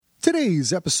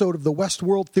Today's episode of the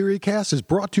Westworld Theorycast is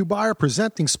brought to you by our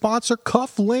presenting sponsor,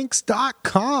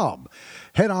 Cufflinks.com.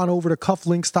 Head on over to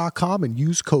Cufflinks.com and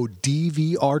use code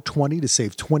DVR20 to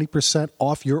save 20%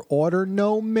 off your order.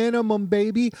 No minimum,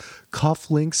 baby.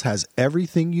 Cufflinks has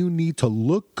everything you need to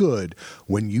look good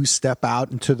when you step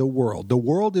out into the world. The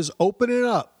world is opening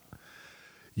up.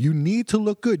 You need to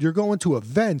look good. You're going to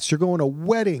events, you're going to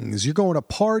weddings, you're going to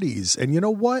parties, and you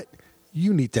know what?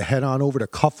 You need to head on over to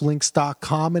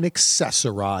Cufflinks.com and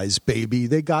accessorize, baby.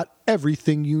 They got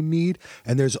everything you need,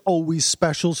 and there's always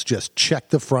specials. Just check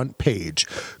the front page.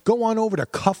 Go on over to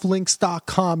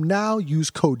Cufflinks.com now. Use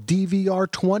code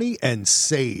DVR20 and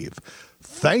save.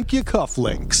 Thank you,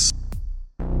 Cufflinks.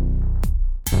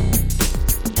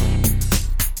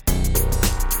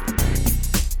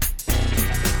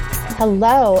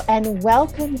 Hello, and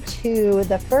welcome to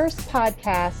the first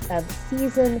podcast of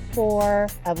Season 4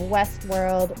 of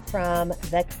Westworld from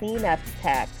the Cleanup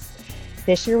Text.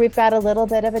 This year we've got a little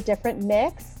bit of a different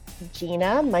mix.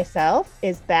 Gina, myself,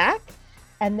 is back.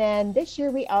 And then this year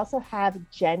we also have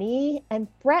Jenny and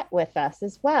Brett with us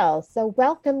as well. So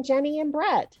welcome, Jenny and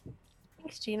Brett.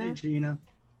 Thanks, Gina. Hey, Gina.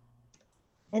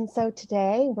 And so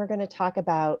today we're going to talk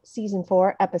about Season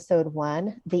 4, Episode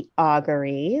 1, The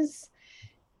Auguries.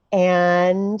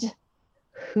 And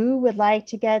who would like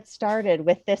to get started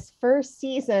with this first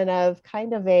season of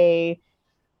kind of a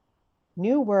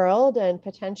new world and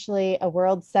potentially a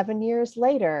world 7 years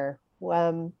later?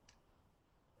 Who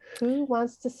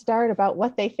wants to start about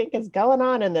what they think is going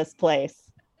on in this place?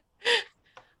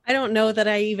 I don't know that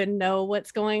I even know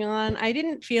what's going on. I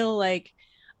didn't feel like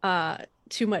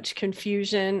too much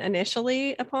confusion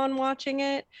initially upon watching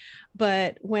it.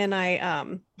 But when I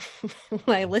when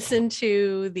I listened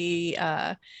to the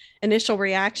initial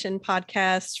reaction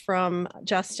podcast from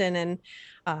Justin and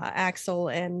Axel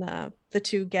and the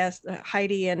two guests,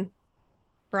 Heidi and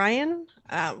Brian,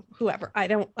 whoever,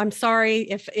 I'm sorry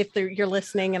if you're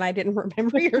listening and I didn't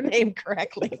remember your name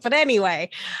correctly. But anyway,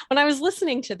 when I was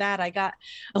listening to that, I got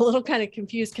a little kind of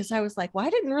confused because I was like, well, I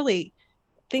didn't really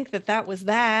think that was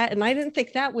that. And I didn't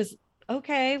think that was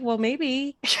okay, well,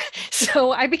 maybe.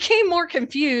 So I became more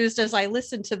confused as I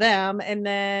listened to them and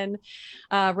then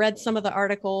read some of the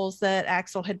articles that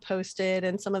Axel had posted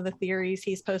and some of the theories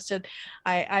he's posted.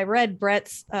 I read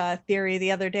Brett's theory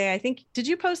the other day. I think, did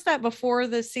you post that before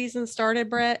the season started,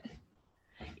 Brett?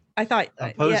 I thought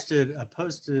I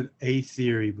posted a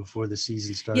theory before the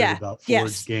season started about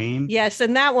Ford's game. Yes,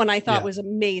 and that one I thought was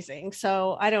amazing.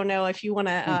 So I don't know if you want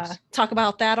to talk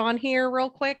about that on here real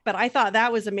quick, but I thought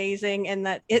that was amazing and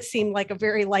that it seemed like a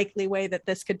very likely way that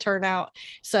this could turn out.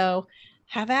 So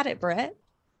have at it, Brett.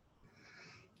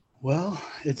 Well,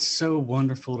 it's so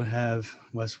wonderful to have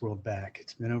Westworld back.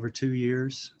 It's been over 2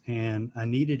 years and I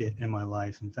needed it in my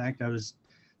life. In fact, I was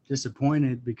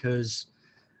disappointed because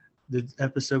the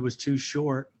episode was too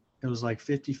short. It was like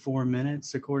 54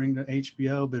 minutes according to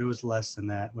HBO, but it was less than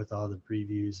that with all the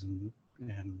previews and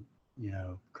you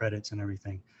know, credits and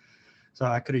everything. So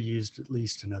I could have used at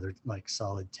least another like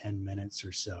solid 10 minutes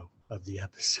or so of the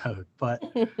episode. But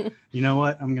you know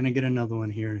what? I'm going to get another one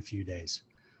here in a few days.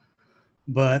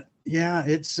 But yeah,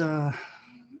 it's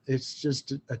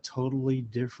just a totally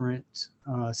different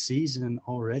season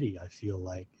already. I feel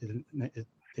like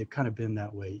they've kind of been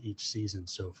that way each season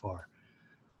so far.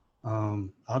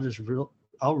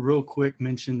 I'll real quick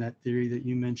mention that theory that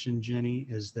you mentioned, Jenny,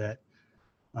 is that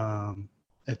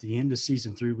at the end of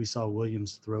season 3, we saw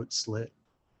William's throat slit.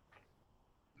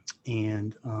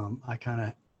 And I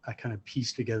kind of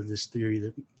pieced together this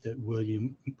theory that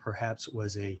William perhaps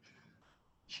was a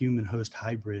human host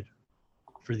hybrid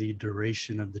for the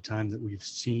duration of the time that we've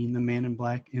seen the Man in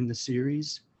Black in the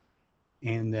series.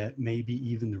 And that maybe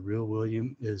even the real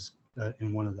William is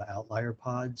in one of the outlier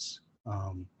pods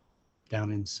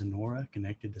down in Sonora,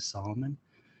 connected to Solomon.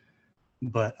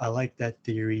 But I like that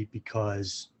theory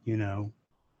because, you know,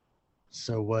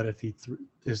 so what if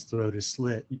his throat is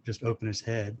slit? You just open his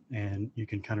head and you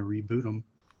can kind of reboot him,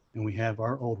 and we have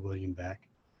our old William back,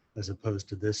 as opposed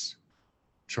to this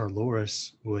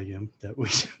Charloris William that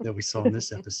we saw in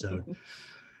this episode.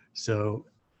 So,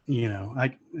 you know, I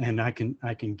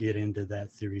can get into that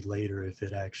theory later if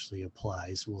it actually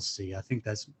applies. We'll see. I think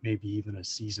that's maybe even a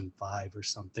season 5 or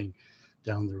something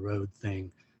down the road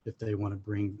thing, if they want to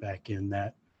bring back in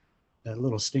that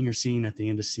little stinger scene at the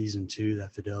end of season 2,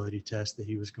 that fidelity test that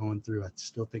he was going through. I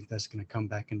still think that's going to come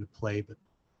back into play, but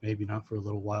maybe not for a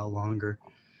little while longer.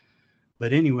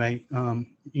 But anyway,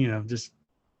 you know, just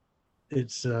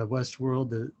it's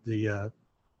Westworld. The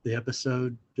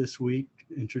episode this week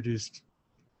introduced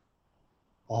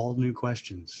all new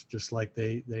questions, just like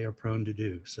they are prone to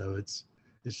do. So it's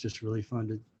just really fun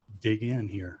to dig in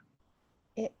here.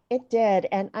 It did.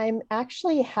 And I'm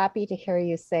actually happy to hear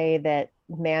you say that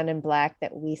Man in Black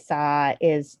that we saw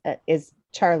is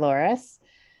Charloris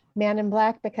Man in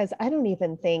Black, because I don't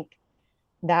even think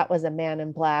that was a Man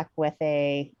in Black with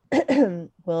a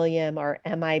William or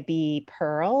MIB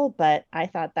Pearl, but I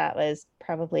thought that was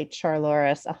probably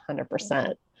Charloris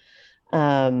 100%.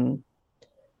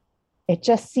 It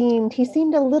just he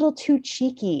seemed a little too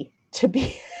cheeky to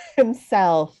be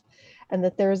himself, and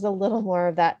that there's a little more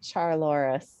of that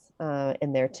Charloris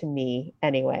in there to me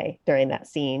anyway, during that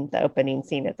scene, the opening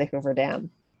scene at the Hoover Dam.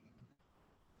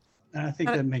 And I think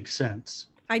that makes sense.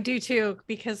 I do too,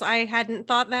 because I hadn't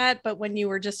thought that, but when you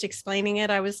were just explaining it,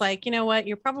 I was like, you know what,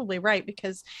 you're probably right,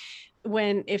 because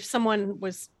if someone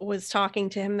was talking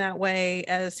to him that way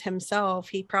as himself,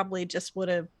 he probably just would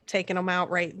have taken him out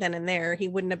right then and there. He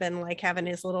wouldn't have been like having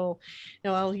his little,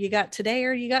 well, you got today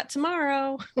or you got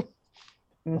tomorrow.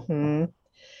 Mm-hmm.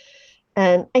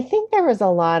 And I think there was a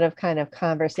lot of kind of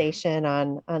conversation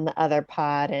on the other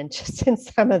pod and just in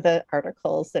some of the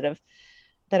articles that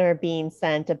are being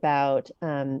sent about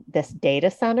this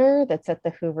data center that's at the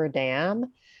Hoover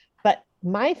Dam. But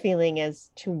my feeling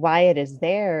as to why it is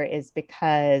there is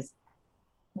because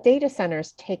data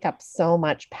centers take up so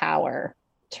much power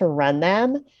to run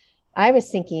them. I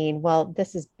was thinking, well,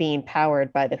 this is being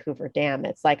powered by the Hoover Dam.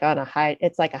 It's like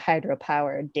it's like a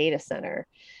hydro-powered data center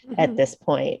at this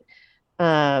point.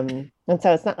 And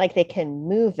so it's not like they can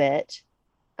move it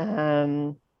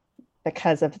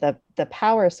because of the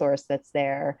power source that's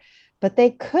there, but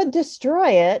they could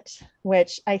destroy it,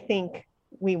 which I think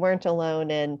we weren't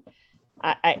alone in.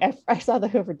 I saw the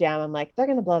Hoover Dam. I'm like, they're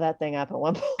going to blow that thing up at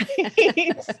one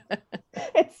point.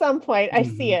 At some point, I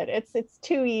see it. It's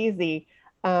too easy.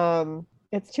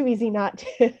 It's too easy not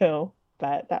to.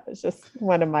 But that was just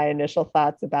one of my initial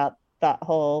thoughts about that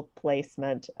whole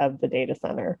placement of the data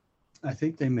center. I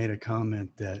think they made a comment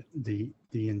that the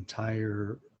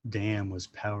entire dam was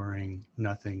powering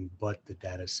nothing but the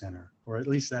data center, or at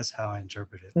least that's how I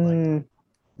interpret it. Like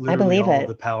literally I believe all it.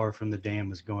 the power from the dam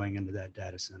was going into that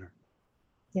data center.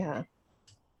 Yeah,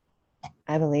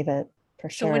 I believe it for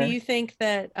sure. So what do you think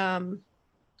that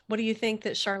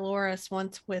Charloris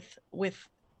wants with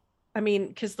I mean,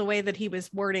 because the way that he was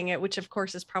wording it, which of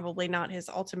course is probably not his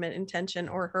ultimate intention,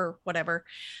 or her, whatever,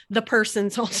 the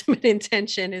person's ultimate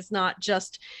intention is not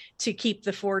just to keep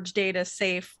the forged data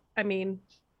safe. I mean,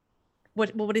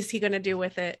 what is he going to do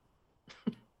with it?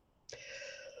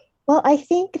 Well, I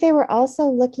think they were also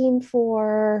looking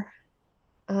for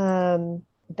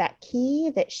that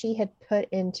key that she had put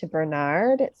into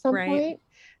Bernard at some point,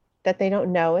 that they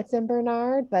don't know it's in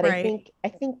Bernard, but I think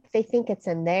they think it's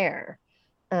in there.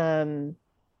 But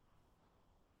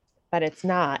it's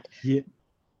not. Yeah,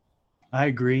 I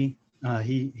agree.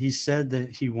 He said that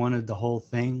he wanted the whole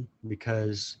thing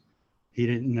because he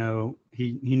didn't know,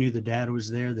 he knew the data was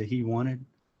there that he wanted,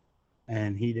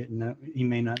 and he didn't know, he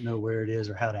may not know where it is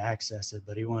or how to access it,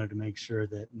 but he wanted to make sure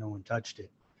that no one touched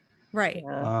it. Right.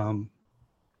 Yeah.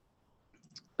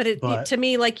 But to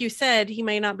me, like you said, he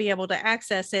may not be able to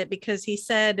access it because he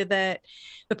said that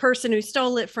the person who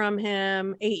stole it from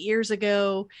him 8 years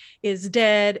ago is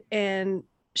dead, and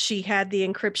she had the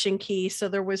encryption key. So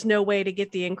there was no way to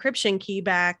get the encryption key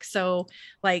back. So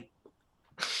like,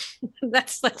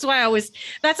 that's why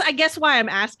I guess why I'm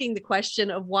asking the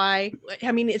question of why.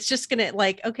 I mean, it's just going to,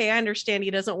 like, okay, I understand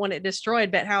he doesn't want it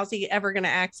destroyed, but how's he ever going to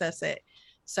access it?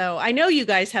 So I know you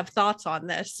guys have thoughts on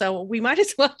this, so we might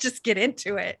as well just get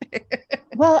into it.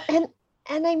 Well, and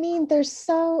I mean, there's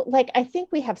so, like, I think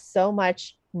we have so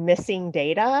much missing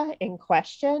data in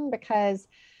question, because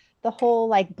the whole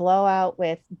like blowout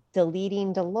with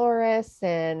deleting Dolores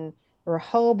and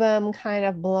Rehoboam kind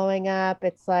of blowing up,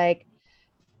 it's like,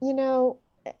 you know,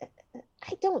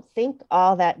 I don't think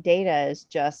all that data is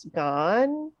just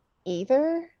gone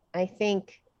either. I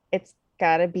think it's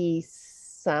got to be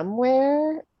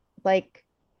somewhere, like,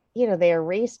 you know, they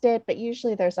erased it, but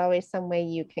usually there's always some way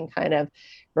you can kind of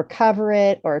recover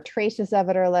it, or traces of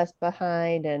it are left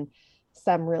behind, and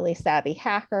some really savvy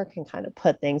hacker can kind of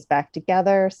put things back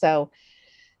together. So,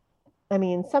 I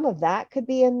mean, some of that could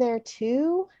be in there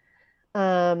too.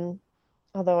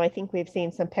 Although I think we've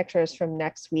seen some pictures from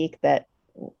next week that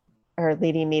are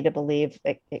leading me to believe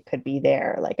that it could be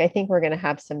there. Like, I think we're going to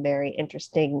have some very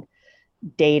interesting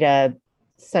data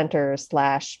center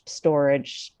 /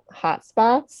 storage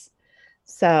hotspots.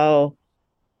 So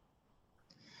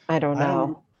I don't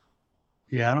know.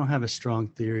 I don't have a strong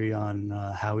theory on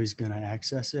how he's going to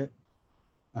access it.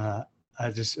 I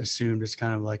just assumed it's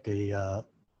kind of like a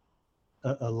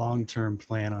long-term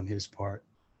plan on his part.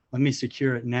 Let me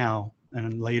secure it now, and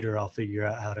then later I'll figure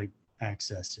out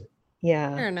access it.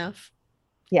 Yeah. Fair enough.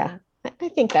 Yeah. I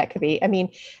think that could be. I mean,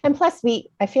 and plus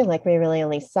I feel like we really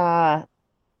only saw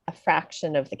a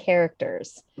fraction of the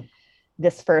characters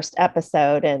this first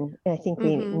episode, and I think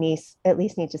we at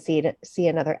least need to see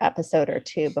another episode or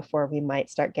two before we might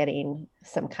start getting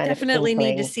some kind Definitely of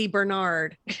need to see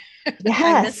Bernard. Yes.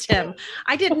 I missed him.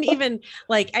 I didn't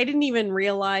even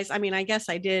realize, I mean, I guess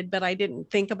I did, but I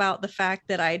didn't think about the fact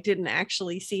that I didn't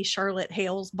actually see Charlotte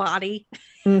Hale's body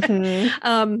in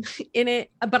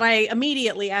it. But I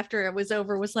immediately, after it was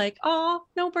over, was like, oh,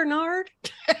 no, Bernard.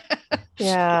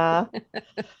 Yeah.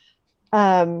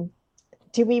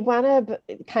 Do we want to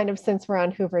kind of, since we're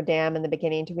on Hoover Dam in the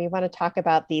beginning, do we want to talk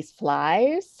about these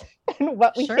flies and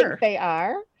what we think they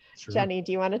are? Sure. Jenny,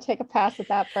 do you want to take a pass at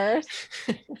that first?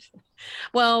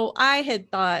 Well, I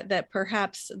had thought that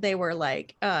perhaps they were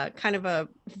like kind of a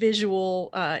visual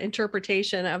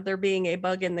interpretation of there being a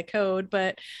bug in the code.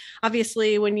 But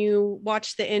obviously, when you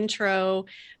watch the intro,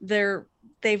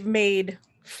 they've made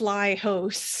fly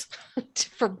hosts,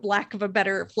 for lack of a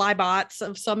better, fly bots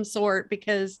of some sort,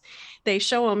 because they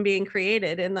show them being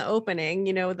created in the opening,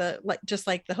 just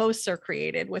like the hosts are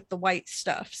created with the white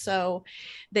stuff. So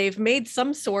they've made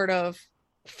some sort of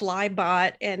fly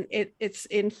bot, and it's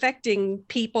infecting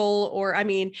people. Or, I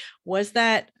mean, was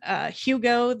that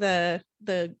Hugo, the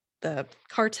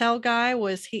cartel guy?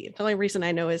 Was he? The only reason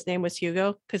I know his name was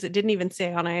Hugo, because it didn't even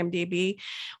say on IMDb,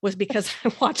 was because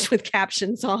I watched with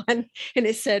captions on, and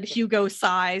it said Hugo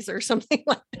Size or something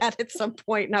like that at some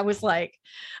point, and I was like,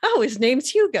 oh, his name's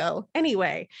Hugo.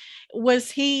 Anyway,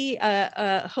 was he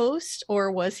a host,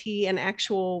 or was he an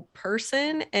actual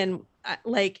person? And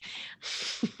I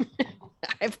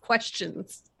have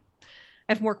questions.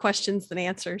 I have more questions than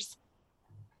answers.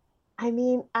 I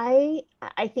mean, I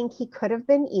think he could have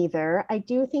been either. I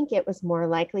do think it was more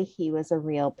likely he was a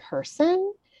real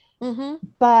person,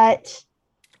 but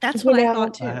that's what I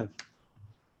thought too.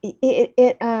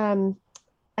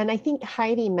 And I think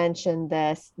Heidi mentioned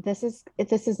this. This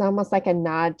is almost like a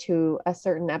nod to a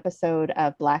certain episode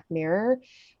of Black Mirror,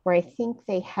 where I think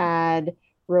they had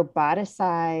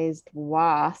roboticized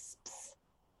wasps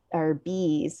or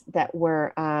bees that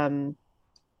were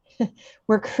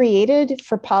created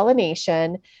for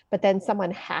pollination, but then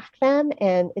someone hacked them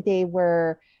and they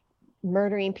were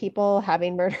murdering people,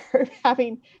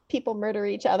 having people murder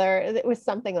each other. It was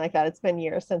something like that. It's been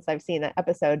years since I've seen that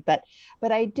episode, but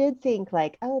I did think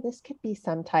like, oh, this could be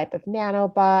some type of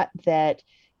nanobot that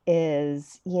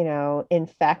is,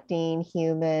 infecting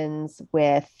humans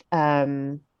with,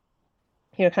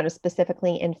 kind of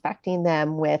specifically infecting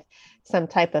them with some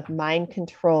type of mind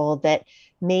control that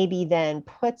maybe then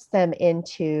puts them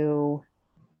into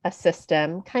a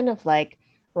system, kind of like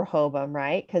Rehoboam,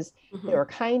 right? Because they were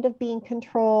kind of being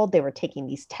controlled. They were taking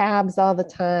these tabs all the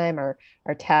time, or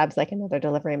tabs like another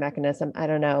delivery mechanism. I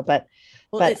don't know, but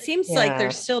it seems like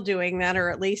they're still doing that, or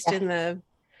at least in the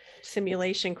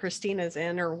simulation Christina's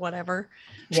in, or whatever.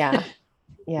 Yeah.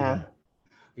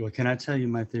 Well, can I tell you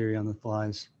my theory on the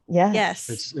flies? Yes.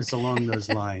 It's along those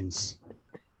lines.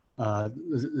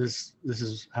 This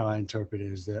is how I interpret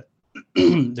it, is that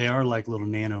they are like little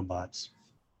nanobots,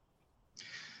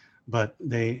 but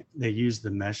they use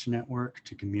the mesh network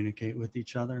to communicate with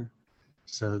each other.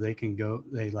 So they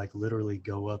like literally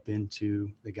go up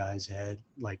into the guy's head,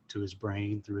 like to his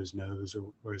brain through his nose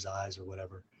or his eyes or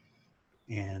whatever,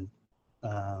 and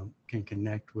can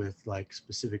connect with like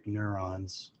specific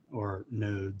neurons or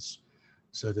nodes,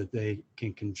 so that they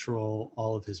can control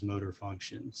all of his motor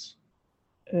functions.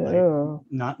 Like,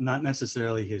 not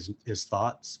necessarily his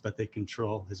thoughts, but they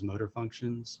control his motor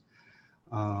functions.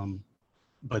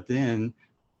 But then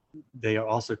they are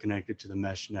also connected to the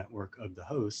mesh network of the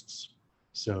hosts.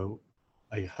 So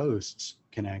a host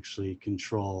can actually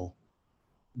control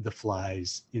the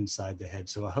flies inside the head.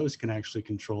 So a host can actually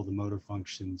control the motor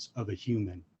functions of a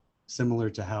human, similar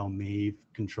to how Maeve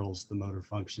controls the motor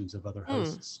functions of other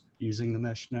hosts using the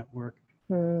mesh network.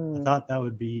 I thought that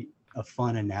would be a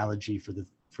fun analogy for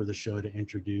the show to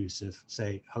introduce, if,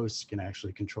 say, hosts can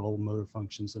actually control motor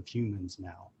functions of humans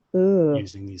now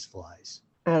using these flies.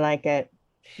 I like it.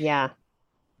 Yeah.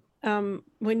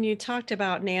 When you talked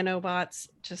about nanobots,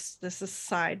 just this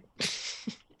aside,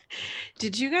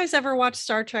 did you guys ever watch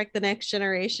Star Trek: The Next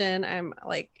Generation? I'm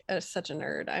like such a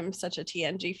nerd. I'm such a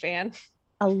TNG fan.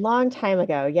 A long time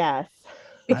ago, yes.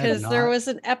 Because there was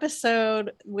an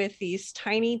episode with these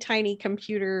tiny, tiny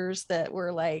computers that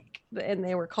were like, and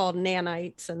they were called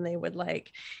nanites, and they would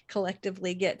like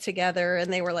collectively get together,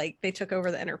 and they were like, they took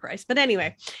over the Enterprise. But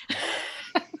anyway,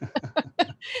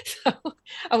 so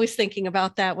I was thinking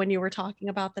about that when you were talking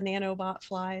about the nanobot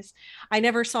flies. I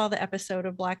never saw the episode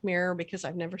of Black Mirror because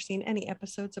I've never seen any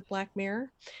episodes of Black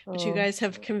Mirror, but you Oh, guys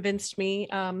have convinced me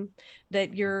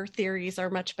that your theories are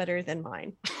much better than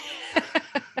mine.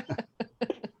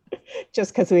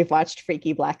 just because we've watched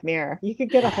Freaky Black Mirror, you could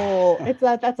get a whole.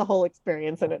 That's a whole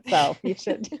experience in itself. You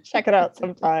should check it out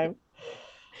sometime.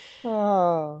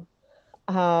 Oh,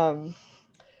 well,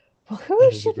 who That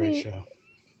is a should great we? show.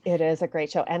 It is a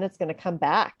great show, and it's going to come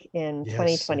back in Yes,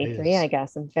 it 2023. is. I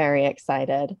guess I'm very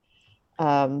excited.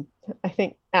 I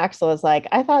think Axel is like,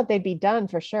 I thought they'd be done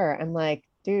for sure. I'm like,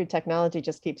 dude, technology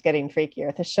just keeps getting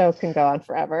freakier. The show can go on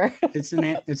forever. It's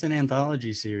an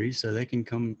anthology series, so they can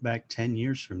come back 10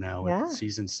 years from now with Yeah.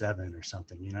 season 7 or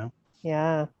something, you know?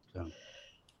 Yeah. So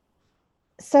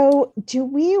So, do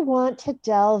we want to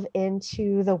delve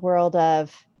into the world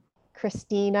of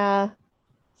Christina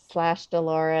 /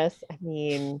 Dolores? I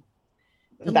mean,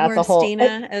 that's a whole.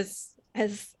 Stina,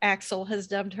 as Axel has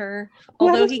dubbed her, Well,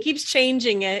 although he keeps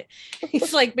changing it.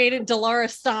 He's like made it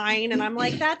Dolores Stein, and I'm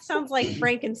like, that sounds like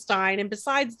Frankenstein. And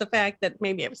besides the fact that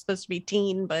maybe it was supposed to be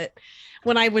teen, but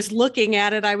when I was looking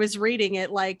at it, I was reading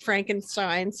it like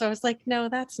Frankenstein. So I was like, no,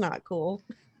 that's not cool.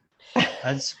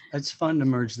 it's fun to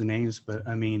merge the names, but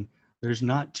I mean, there's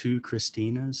not two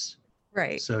Christinas.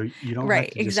 Right. So you don't Right,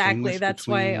 have to exactly. distinguish That's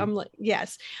why between... I'm like,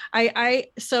 yes.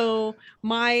 So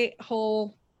my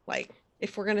whole, like,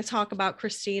 if we're going to talk about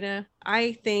Christina,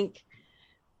 I think,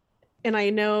 and I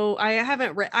know I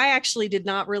haven't read, I actually did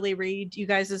not really read you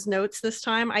guys' notes this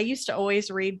time. I used to always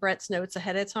read Brett's notes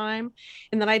ahead of time,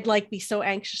 and then I'd like be so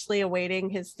anxiously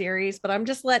awaiting his theories, but I'm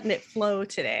just letting it flow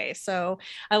today. So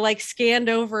I like scanned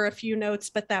over a few notes,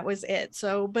 but that was it.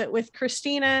 So, but with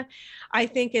Christina, I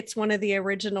think it's one of the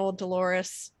original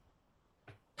Dolores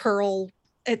Pearl.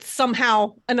 It's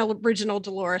somehow an original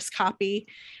Dolores copy.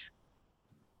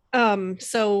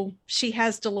 So she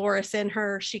has Dolores in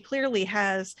her. She clearly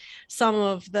has some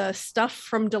of the stuff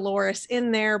from Dolores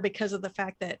in there because of the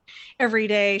fact that every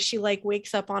day she like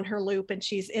wakes up on her loop and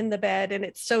she's in the bed, and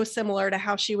it's so similar to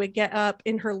how she would get up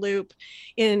in her loop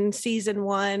in season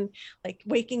 1, like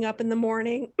waking up in the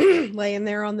morning, laying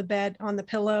there on the bed on the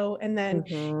pillow, and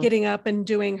then getting up and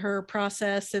doing her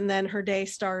process, and then her day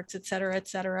starts, et cetera, et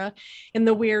cetera. And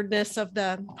the weirdness of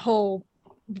the whole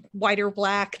white or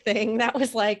black thing, that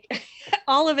was like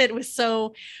all of it was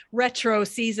so retro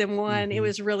season 1. It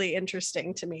was really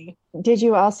interesting to me. Did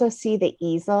you also see the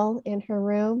easel in her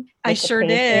room? I sure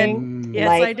did. Yes,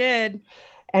 I did.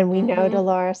 And we know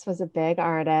Dolores was a big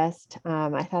artist.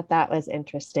 I thought that was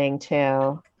interesting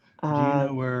too. Do you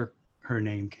know where her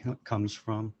name comes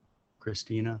from,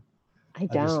 Christina? I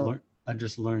don't. I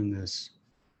just learned this.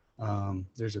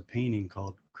 There's a painting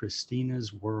called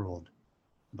Christina's World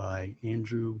by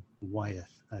Andrew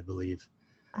Wyeth, I believe.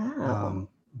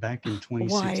 Back in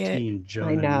 2016,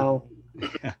 Jonah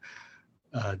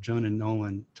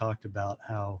Nolan talked about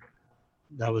how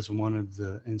that was one of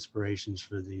the inspirations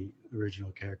for the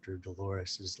original character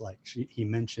Dolores. Is like he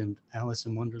mentioned Alice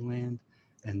in Wonderland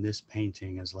and this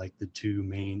painting as like the two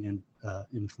main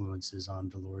influences on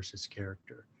Dolores's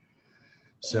character.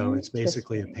 So it's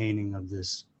basically a painting of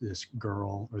this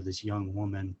girl or this young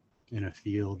woman in a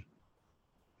field,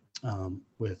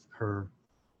 with her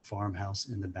farmhouse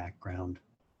in the background,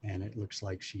 and it looks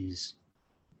like she's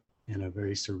in a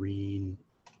very serene,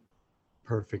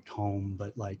 perfect home,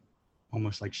 but like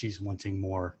almost like she's wanting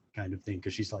more kind of thing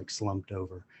because she's like slumped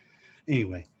over.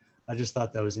 Anyway, I just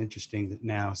thought that was interesting that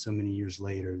now, so many years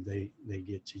later, they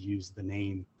get to use the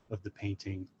name of the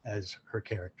painting as her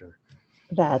character.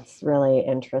 That's really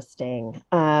interesting.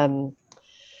 There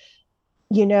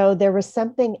was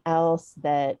something else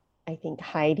that I think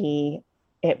Heidi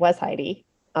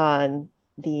on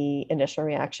the initial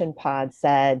reaction pod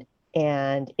said,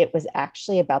 and it was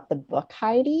actually about the book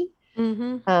Heidi,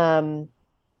 where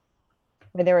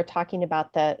they were talking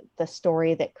about the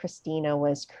story that Christina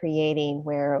was creating,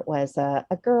 where it was a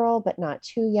girl, but not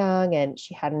too young, and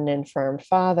she had an infirm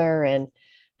father, and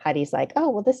Heidi's like,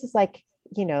 oh, well, this is like,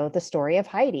 the story of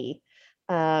Heidi,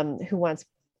 who wants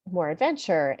more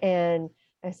adventure. And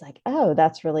I was like, oh,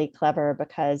 that's really clever,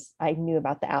 because I knew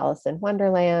about the Alice in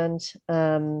Wonderland.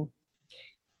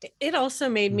 It also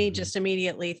made me just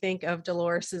immediately think of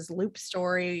Dolores's loop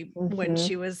story when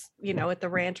she was, at the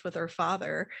ranch with her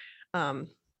father.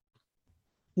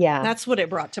 That's what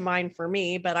it brought to mind for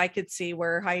me, but I could see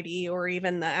where Heidi or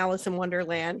even the Alice in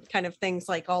Wonderland kind of things,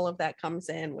 like all of that comes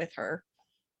in with her.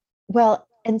 Well,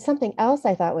 and something else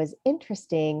I thought was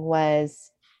interesting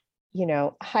was,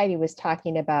 Heidi was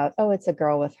talking about, oh, it's a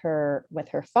girl with her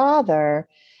father.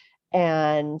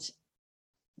 And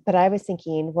But I was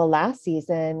thinking, well, last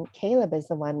season, Caleb is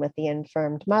the one with the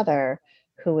infirmed mother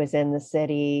who was in the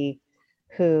city,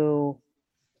 who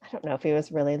I don't know if he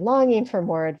was really longing for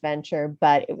more adventure,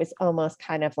 but it was almost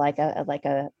kind of like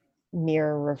a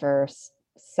mirror reverse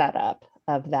setup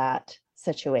of that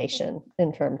situation,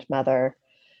 infirmed mother,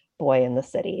 boy in the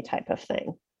city type of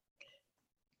thing.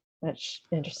 That's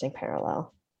interesting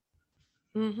parallel.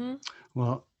 Mm-hmm.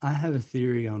 Well, I have a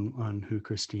theory on who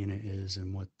Christina is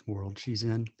and what world she's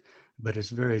in, but it's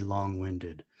very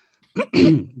long-winded.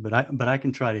 but I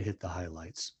can try to hit the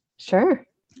highlights. Sure.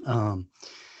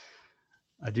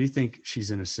 I do think she's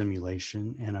in a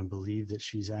simulation, and I believe that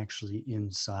she's actually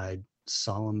inside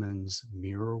Solomon's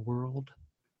mirror world.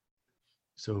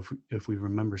 So if we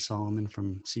remember Solomon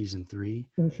from season 3,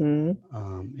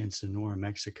 in Sonora,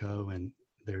 Mexico, and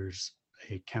there's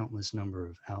a countless number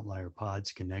of outlier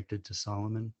pods connected to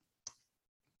Solomon.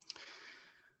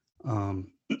 I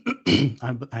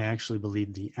actually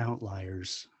believe the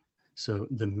outliers. So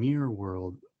the mirror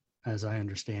world, as I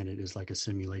understand it, is like a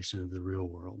simulation of the real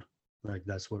world. Like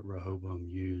that's what Rehoboam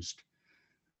used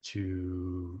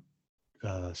to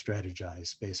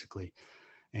strategize, basically.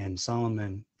 And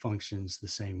Solomon functions the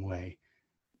same way.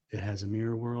 It has a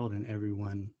mirror world, and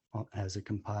everyone has a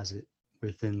composite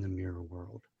within the mirror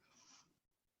world.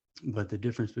 But the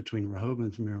difference between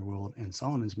Rehoboam's mirror world and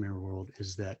Solomon's mirror world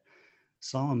is that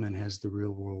Solomon has the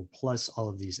real world plus all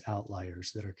of these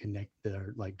outliers that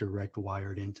are like direct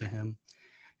wired into him.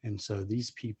 And so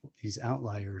these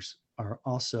outliers are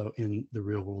also in the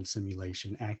real world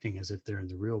simulation, acting as if they're in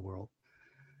the real world.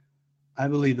 I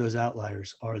believe those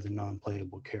outliers are the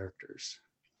non-playable characters.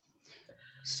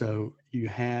 So you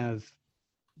have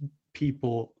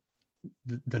people,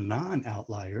 the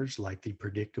non-outliers, like the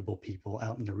predictable people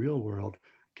out in the real world,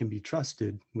 can be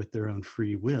trusted with their own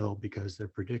free will because they're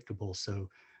predictable. So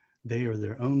they are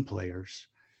their own players.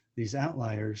 These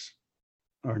outliers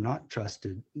are not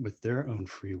trusted with their own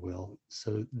free will.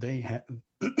 So they have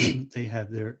they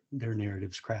have their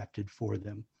narratives crafted for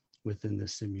them within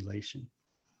this simulation.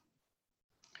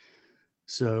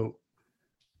 So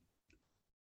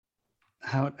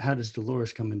how does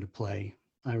Dolores come into play?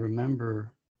 I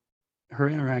remember her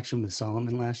interaction with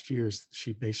Solomon last year is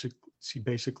she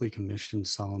basically commissioned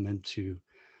Solomon to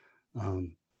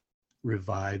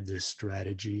revive this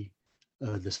strategy,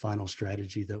 this final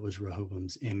strategy that was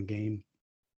Rehoboam's endgame.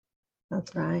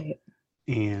 That's right.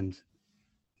 And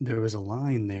there was a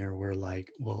line there where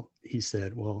he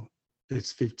said, well,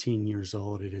 it's 15 years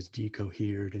old, it is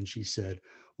decohered. And she said,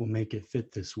 well, make it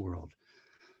fit this world.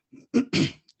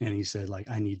 And he said,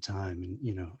 I need time,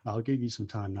 and, I'll give you some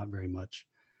time, not very much.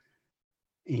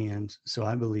 And so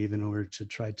I believe in order to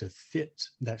try to fit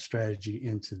that strategy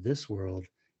into this world,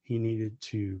 he needed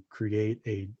to create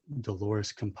a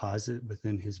Dolores composite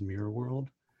within his mirror world.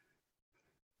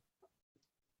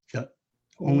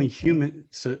 Only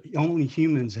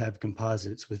humans have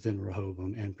composites within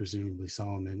Rehoboam and presumably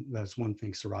Solomon. That's one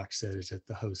thing Sirach said, is that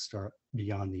the hosts are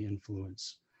beyond the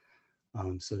influence.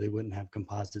 So they wouldn't have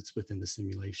composites within the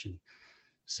simulation.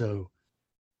 So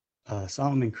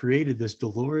Solomon created this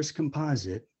Dolores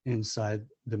composite inside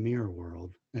the mirror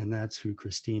world, and that's who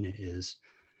Christina is.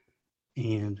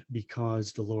 And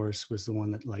because Dolores was the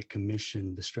one that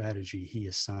commissioned the strategy, he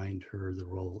assigned her the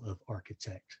role of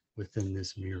architect within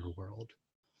this mirror world.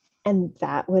 And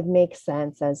that would make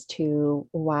sense as to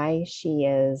why she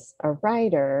is a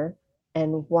writer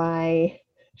and why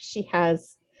she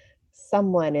has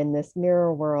someone in this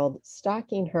mirror world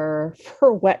stalking her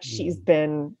for what she's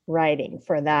been writing,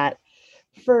 for that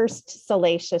first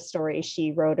salacious story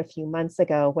she wrote a few months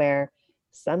ago where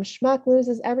some schmuck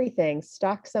loses everything,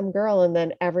 stalks some girl, and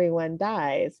then everyone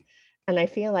dies. And I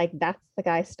feel like that's the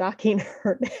guy stalking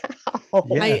her now.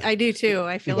 Yeah. I do too.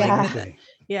 I feel like that.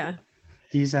 Yeah.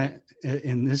 He's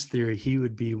in this theory, he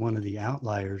would be one of the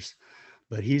outliers,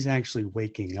 but he's actually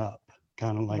waking up,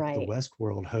 kind of like the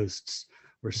Westworld hosts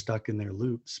were stuck in their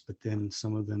loops, but then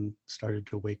some of them started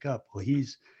to wake up. Well,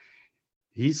 he's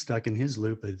stuck in his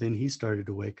loop, but then he started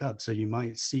to wake up. So you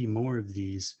might see more of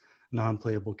these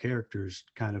non-playable characters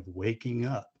kind of waking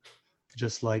up,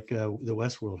 just like the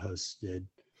Westworld hosts did.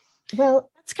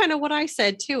 Well, that's kind of what I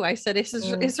said too. I said,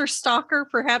 is her stalker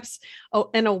perhaps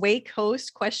an awake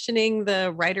host questioning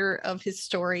the writer of his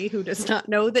story who does not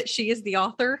know that she is the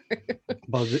author?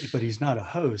 But he's not a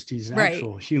host. He's an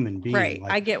actual human being. Right.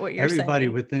 I get what you're saying.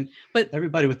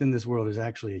 Everybody within this world is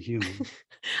actually a human.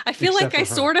 I feel like I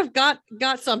sort of got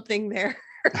something there.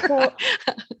 Well,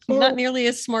 not nearly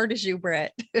as smart as you,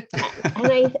 Brett.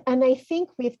 and I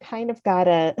think we've kind of got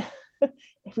a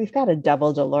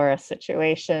double Dolores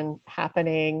situation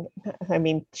happening. I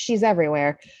mean, she's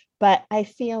everywhere, But I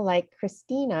feel like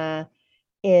Christina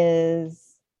is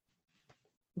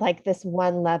like this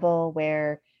one level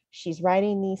where she's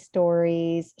writing these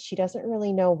stories. She doesn't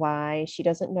really know why. She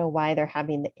doesn't know why they're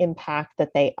having the impact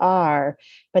that they are,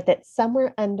 but that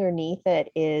somewhere underneath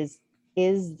it is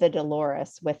the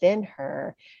Dolores within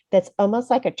her that's almost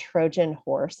like a Trojan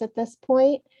horse at this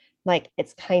point. Like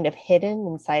it's kind of hidden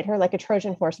inside her, like a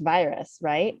Trojan horse virus,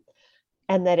 right?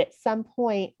 And that at some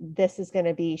point this is going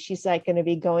to be, she's like going to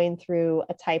be going through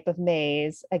a type of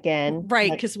maze again, Right,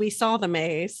 like, because we saw the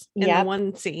maze in the Yep.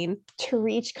 one scene. to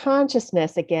reach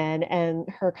consciousness again, and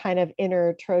her kind of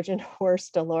inner Trojan horse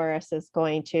Dolores is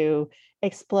going to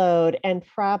explode and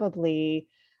probably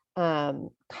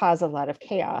cause a lot of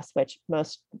chaos, which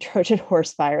most Trojan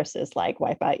horse viruses like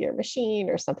wipe out your machine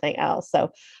or something else.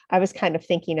 So I was kind of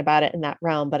thinking about it in that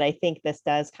realm, but I think this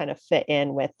does kind of fit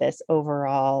in with this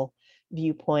overall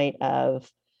viewpoint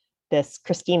of this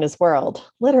Christina's world,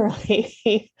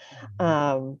 literally.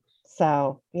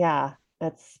 So yeah,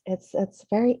 it's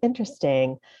very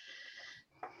interesting.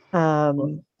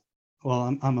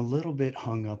 Well, I'm a little bit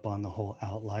hung up on the whole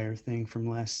outlier thing from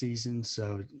last season,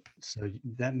 so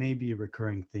that may be a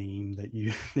recurring theme that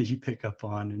you that you pick up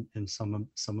on in some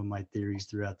of my theories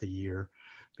throughout the year,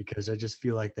 because I just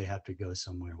feel like they have to go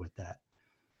somewhere with that.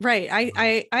 Right.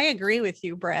 I agree with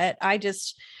you, Brett.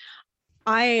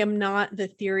 I am not the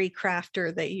theory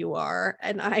crafter that you are.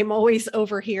 And I'm always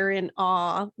over here in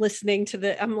awe listening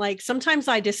to I'm like, sometimes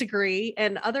I disagree.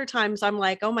 And other times I'm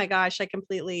like, oh my gosh, I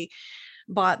completely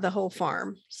bought the whole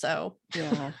farm. So,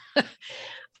 Yeah.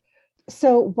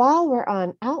 So while we're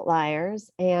on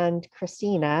outliers and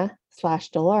Christina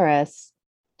 / Dolores,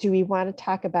 do we want to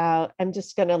talk about, I'm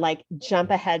just going to like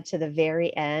jump ahead to the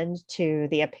very end to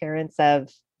the appearance of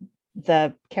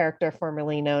the character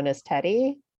formerly known as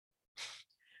Teddy.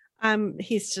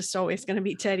 he's just always going to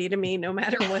be Teddy to me, no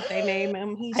matter what they name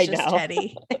him. He's I just know.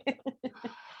 Teddy.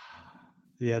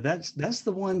 Yeah, that's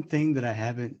the one thing that I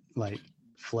haven't like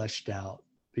fleshed out,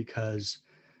 because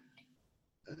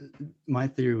my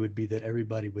theory would be that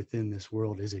everybody within this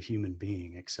world is a human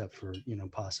being except for,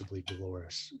 possibly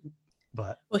Dolores.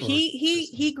 But Well,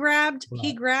 he grabbed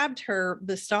her,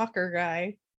 the stalker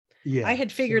guy. Yeah, I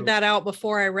had figured that out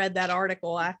before I read that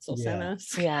article Axel sent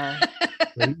us. Yeah.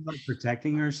 So he's like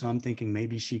protecting her, so I'm thinking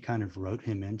maybe she kind of wrote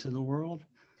him into the world,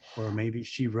 or maybe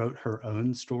she wrote her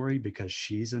own story because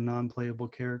she's a non-playable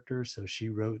character, so she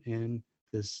wrote in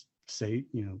this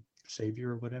savior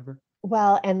or whatever.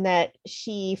 Well, and that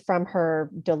she, from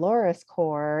her Dolores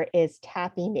core, is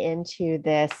tapping into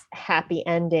this happy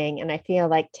ending. And I feel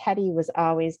like Teddy was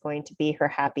always going to be her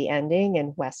happy ending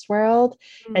in Westworld.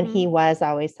 Mm-hmm. And he was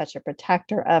always such a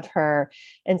protector of her.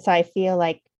 And so I feel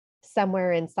like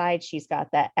somewhere inside she's got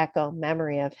that echo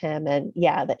memory of him. And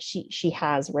yeah, that she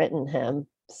has written him.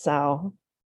 So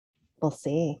we'll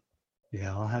see.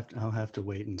 Yeah, I'll have to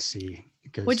wait and see.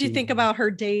 What'd you think about her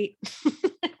date?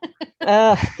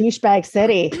 Douchebag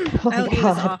City. Oh, he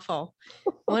was awful.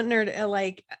 Wanting her to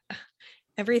like,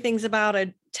 everything's about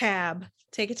a tab.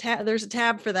 Take a tab. There's a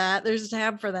tab for that. There's a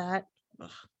tab for that. Ugh.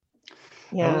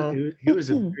 Yeah, he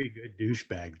was a very good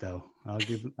douchebag, though. I'll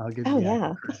give. Oh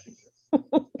yeah.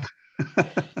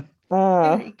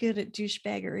 Very good at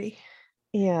douchebaggery.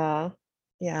 Yeah.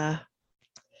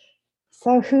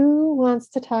 So who wants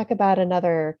to talk about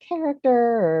another character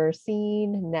or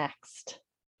scene next?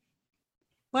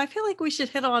 Well, I feel like we should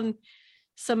hit on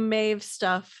some Maeve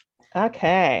stuff.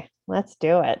 Okay, let's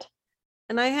do it.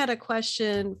 And I had a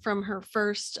question from her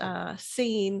first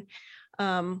scene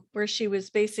where she was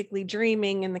basically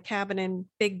dreaming in the cabin in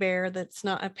Big Bear that's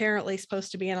not apparently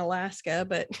supposed to be in Alaska,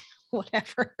 but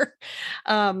whatever.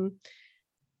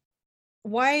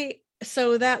 Why?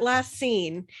 So that last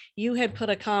scene, you had put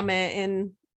a comment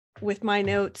in with my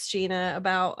notes, Gina,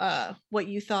 about what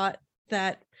you thought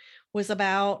that was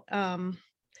about.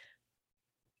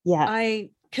 Yeah, I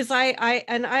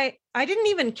didn't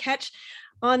even catch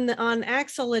on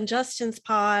Axel and Justin's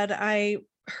pod. I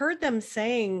heard them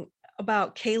saying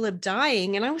about Caleb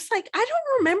dying, and I was like, I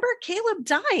don't remember Caleb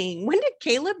dying. When did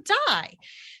Caleb die?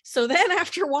 So then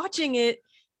after watching it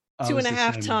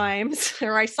 2.5 times,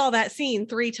 or I saw that scene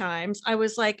 3 times, I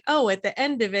was like, oh, at the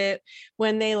end of it,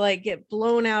 when they like get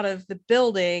blown out of the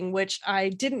building, which I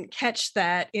didn't catch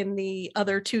that in the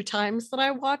other 2 times that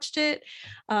I watched it.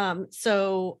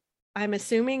 So I'm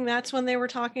assuming that's when they were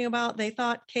talking about they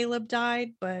thought Caleb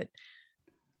died, but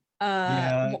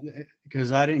yeah,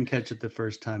 because I didn't catch it the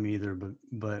first time either.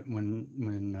 But when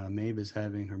Maeve is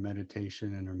having her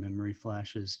meditation and her memory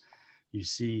flashes, you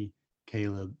see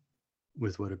Caleb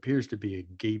with what appears to be a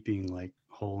gaping like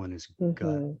hole in his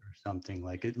gut or something.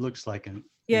 Like it looks like an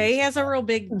Yeah, he has a real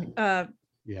big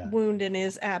yeah wound in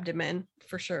his abdomen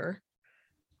for sure.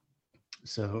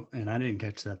 So, and I didn't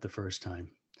catch that the first time.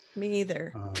 Me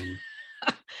either.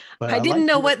 But I didn't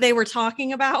know what they were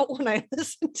talking about when I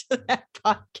listened to that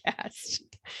podcast.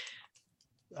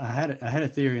 I had a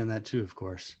theory on that too, of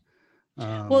course.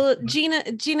 Well, Gina,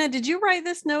 did you write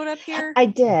this note up here? I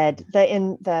did.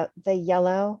 The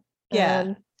yellow.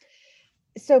 Yeah.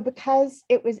 So because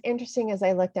it was interesting as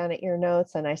I looked down at your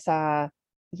notes and I saw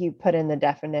you put in the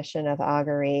definition of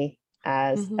augury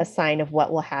as a sign of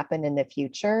what will happen in the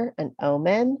future, an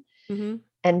omen.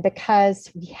 And because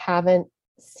we haven't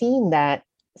seen that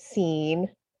scene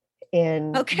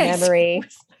in memory,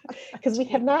 because we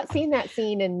have not seen that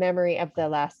scene in memory of the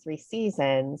last 3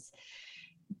 seasons,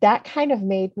 that kind of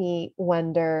made me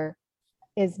wonder,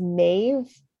 is Maeve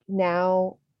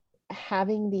now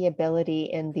having the ability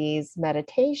in these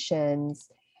meditations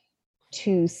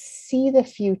to see the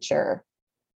future?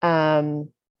 And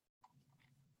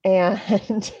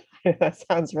that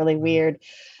sounds really weird.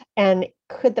 And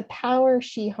could the power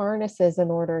she harnesses in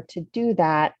order to do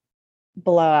that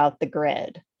blow out the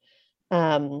grid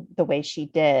the way she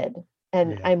did?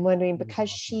 And I'm wondering,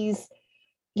 because she's,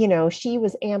 she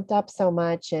was amped up so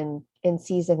much in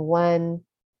season 1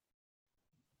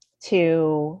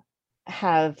 to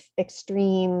have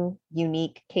extreme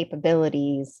unique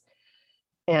capabilities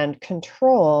and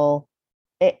control.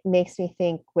 It makes me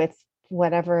think with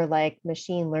whatever like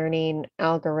machine learning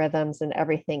algorithms and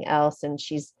everything else, and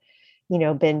she's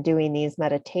been doing these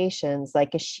meditations,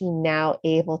 like, is she now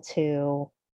able to,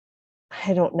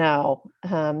 I don't know,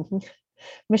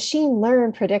 machine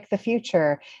learn, predict the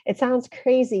future? It sounds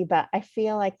crazy, but I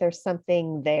feel like there's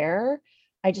something there.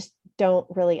 I just don't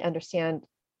really understand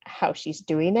how she's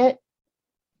doing it,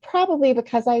 probably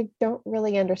because I don't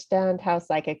really understand how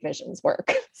psychic visions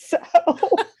work. So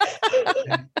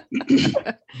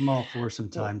I'm all for some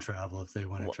time travel if they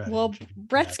want to try. Well,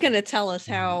 Brett's going to tell us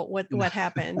what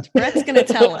happened. Brett's going to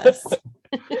tell us.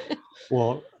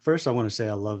 Well, first I want to say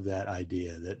I love that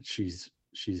idea that she's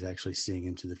actually seeing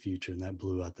into the future, and that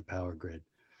blew out the power grid.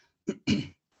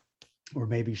 Or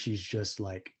maybe she's just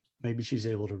like, maybe she's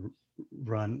able to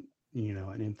run,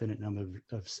 an infinite number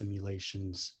of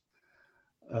simulations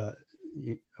of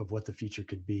what the future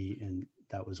could be, and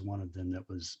that was one of them that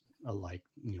was a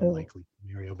likely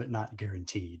scenario, but not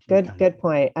guaranteed. Good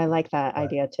point. I like that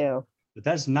idea too. But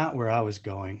that's not where I was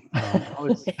going. I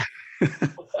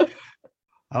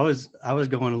was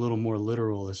going a little more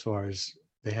literal as far as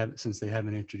since they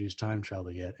haven't introduced time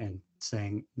travel yet, and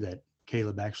saying that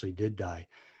Caleb actually did die,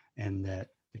 and that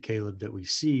the Caleb that we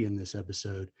see in this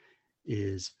episode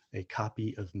is a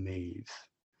copy of Maeve,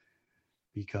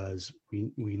 because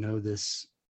we know this.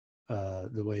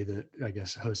 The way that I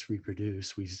guess hosts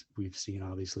reproduce, we've seen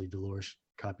obviously Dolores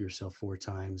copy herself 4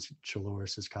 times.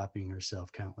 Dolores is copying herself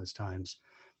countless times.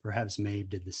 Perhaps Maeve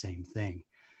did the same thing,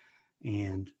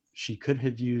 and she could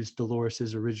have used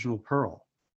Dolores's original pearl,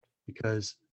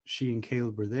 because she and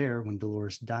Caleb were there when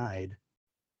Dolores died.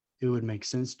 It would make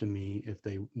sense to me if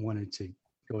they wanted to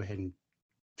go ahead and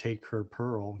take her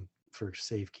pearl for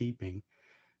safekeeping.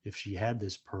 If she had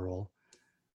this pearl,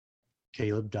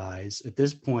 Caleb dies. At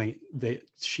this point,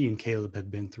 she and Caleb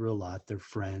have been through a lot. They're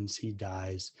friends. He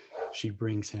dies. She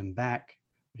brings him back,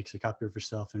 makes a copy of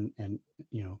herself, and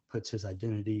puts his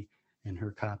identity in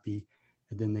her copy,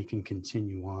 and then they can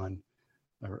continue on,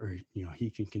 or he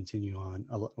can continue on,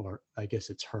 or I guess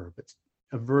it's her, but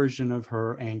a version of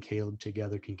her and Caleb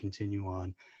together can continue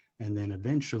on, and then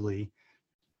eventually,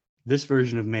 this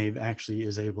version of Maeve actually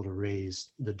is able to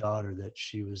raise the daughter that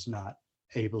she was not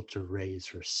able to raise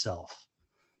herself.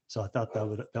 So I thought that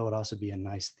would also be a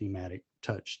nice thematic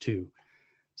touch too.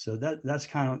 So that's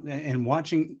kind of, and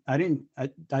watching, I didn't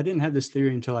have this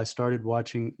theory until I started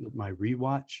watching my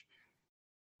rewatch,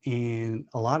 and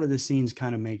a lot of the scenes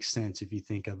kind of make sense if you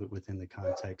think of it within the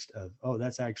context of, oh,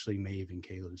 that's actually Maeve and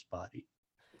Caleb's body.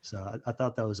 So I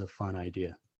thought that was a fun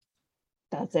idea.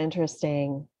 That's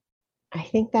interesting. I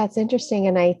think that's interesting,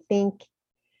 and I think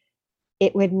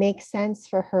it would make sense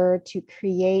for her to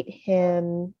create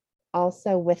him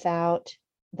also without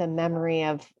the memory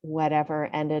of whatever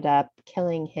ended up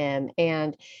killing him.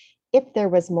 And if there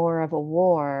was more of a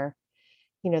war,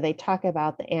 they talk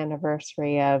about the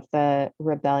anniversary of the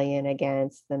rebellion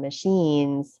against the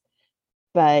machines,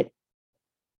 but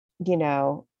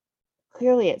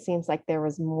clearly it seems like there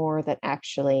was more that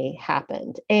actually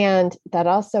happened. And that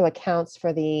also accounts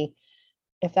for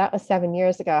if that was 7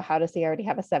 years ago, how does he already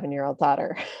have a 7-year-old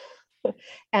daughter?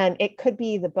 And it could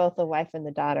be that both the wife and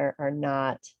the daughter are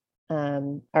not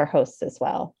our hosts as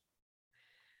well.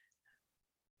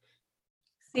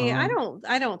 See, I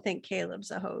don't think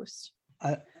Caleb's a host.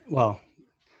 I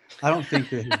don't think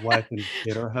that his wife and his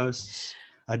kid are hosts.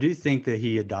 I do think that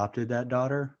he adopted that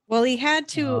daughter. Well, he had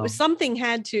to, something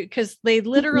had to, because they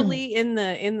literally in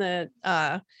the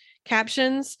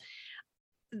captions,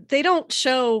 they don't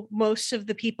show most of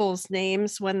the people's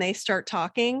names when they start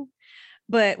talking.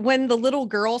 But when the little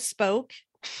girl spoke,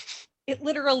 it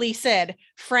literally said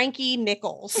Frankie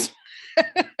Nichols.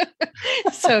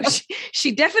 So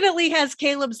she definitely has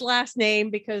Caleb's last name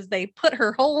because they put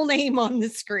her whole name on the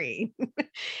screen.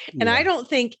 And I don't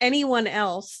think anyone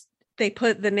else, they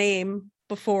put the name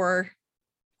before.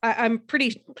 I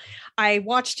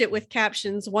watched it with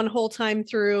captions one whole time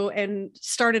through and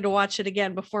started to watch it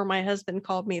again before my husband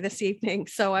called me this evening.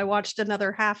 So I watched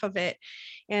another half of it,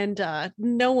 and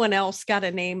no one else got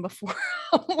a name before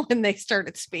when they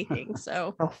started speaking.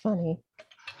 So how funny.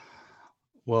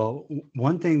 Well,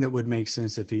 one thing that would make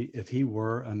sense if he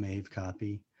were a Maeve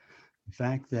copy, the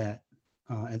fact that,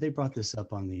 and they brought this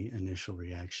up on the initial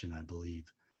reaction, I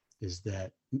believe, is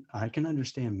that I can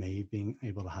understand Maeve being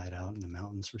able to hide out in the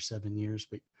mountains for 7 years,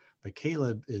 but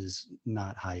Caleb is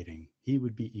not hiding. He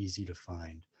would be easy to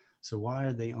find. So why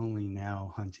are they only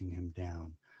now hunting him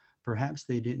down? Perhaps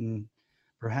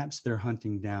they're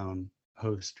hunting down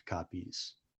host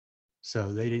copies.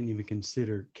 So they didn't even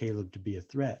consider Caleb to be a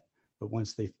threat. But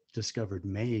once they discovered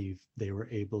Maeve, they were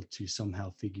able to somehow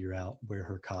figure out where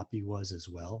her copy was as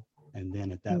well. And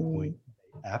then at that point,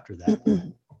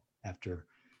 after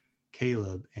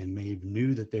Caleb and Maeve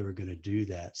knew that they were going to do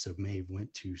that, so Maeve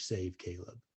went to save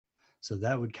Caleb. So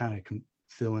that would kind of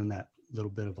fill in that little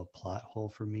bit of a plot hole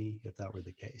for me if that were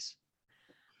the case.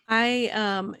 I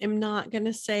am not going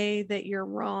to say that you're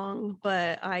wrong,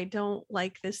 but I don't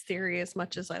like this theory as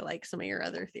much as I like some of your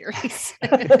other theories.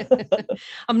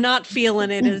 I'm not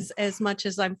feeling it as much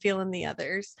as I'm feeling the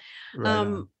others.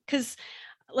 Because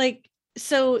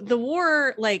so the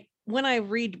war, like when I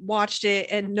watched it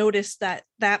and noticed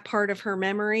that part of her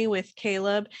memory with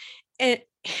Caleb,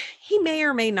 he may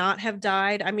or may not have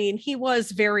died. I mean, he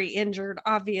was very injured,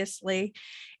 obviously.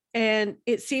 And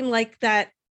it seemed like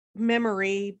that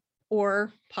memory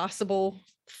or possible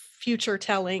future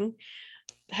telling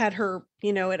had her,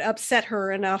 it upset her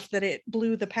enough that it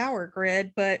blew the power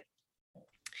grid. But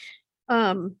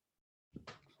I'm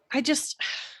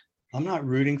not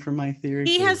rooting for my theory.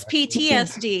 He has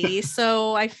PTSD.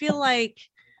 So I feel like,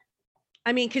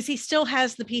 because he still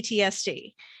has the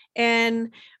PTSD,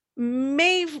 and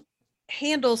Maeve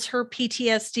handles her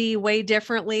PTSD way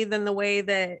differently than the way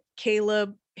that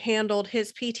Caleb handled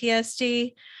his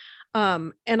PTSD.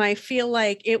 And I feel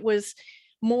like it was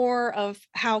more of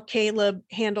how Caleb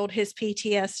handled his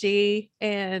PTSD,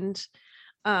 and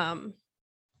the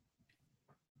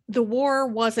war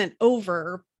wasn't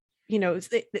over.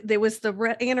 There was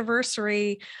the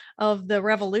anniversary of the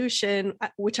revolution,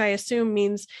 which I assume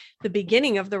means the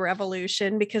beginning of the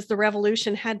revolution, because the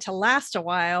revolution had to last a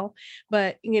while.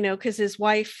 But, because his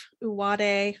wife,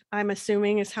 Uwade, I'm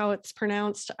assuming is how it's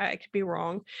pronounced. I could be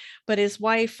wrong. But his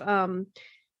wife,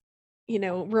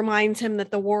 reminds him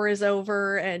that the war is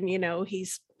over, and,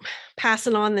 he's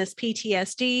passing on this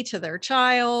PTSD to their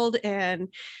child.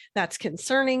 And that's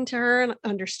concerning to her,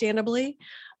 understandably.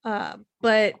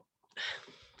 But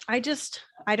I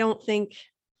don't think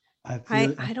I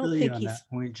don't think he's on that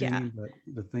point, Jenny, but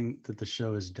the thing that the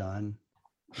show has done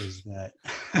is that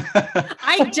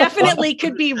I definitely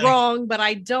could be wrong, but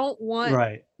I don't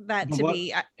want that to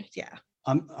be.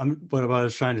 What I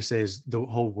was trying to say is the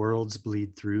whole worlds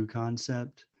bleed through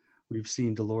concept. We've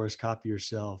seen Dolores copy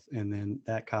herself, and then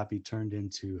that copy turned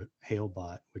into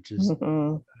Halebot, which is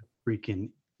freaking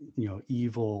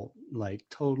evil, like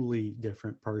totally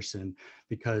different person,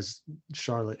 because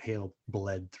Charlotte Hale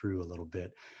bled through a little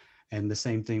bit. And the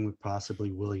same thing with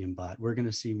possibly William Bot. We're going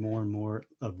to see more and more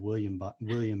of William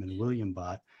and William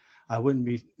Bot. I wouldn't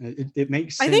be, it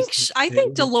makes sense. I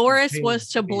think Dolores was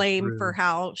to blame for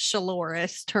how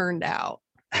Shalores turned out.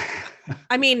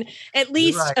 At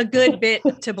least a good bit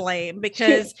to blame,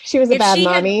 because she was a bad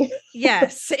mommy.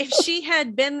 Yes. If she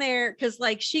had been there, because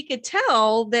she could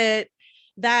tell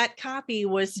that copy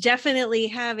was definitely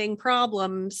having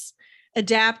problems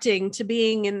adapting to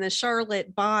being in the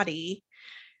Charlotte body.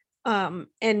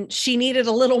 And she needed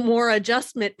a little more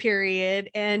adjustment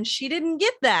period, and she didn't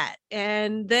get that.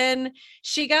 And then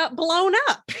she got blown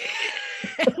up.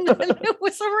 And then it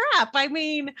was a wrap.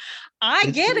 I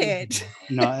get it.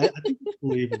 No, I think it's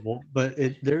believable, but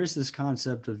there is this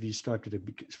concept of you started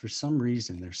to, for some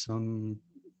reason, there's some,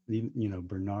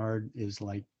 Bernard is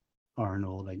like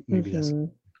Arnold, like maybe that's an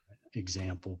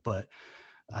example, but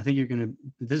I think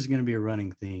this is gonna be a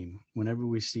running theme. Whenever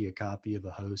we see a copy of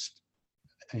a host,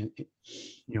 and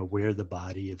wear the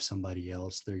body of somebody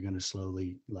else, they're gonna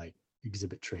slowly like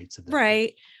exhibit traits of that.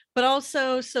 Right. But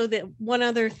also, so that one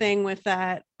other thing with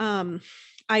that,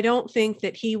 I don't think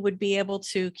that he would be able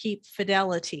to keep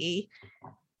fidelity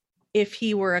if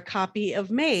he were a copy of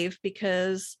Maeve,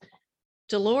 because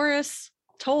Dolores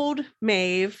told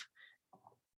Maeve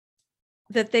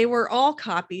that they were all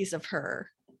copies of her,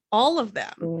 all of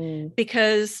them,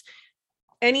 because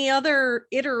any other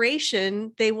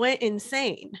iteration, they went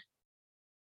insane.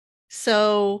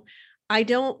 So I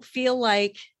don't feel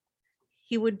like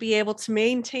he would be able to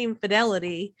maintain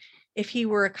fidelity if he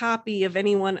were a copy of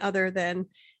anyone other than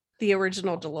the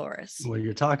original Dolores. Well,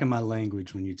 you're talking my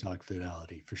language when you talk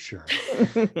fidelity, for sure.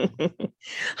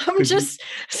 I'm just.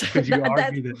 Could you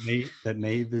argue that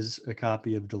Maeve is a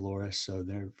copy of Dolores, so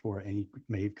therefore any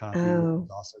Maeve copy is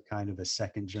also kind of a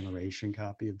second generation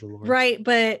copy of Dolores? Right,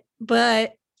 but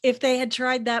if they had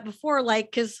tried that before, like,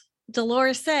 because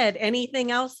Dolores said anything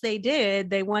else they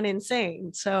did, they went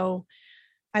insane. So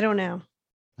I don't know.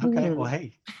 Okay, well,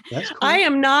 hey, that's cool. I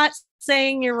am not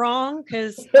saying you're wrong,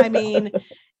 because I mean.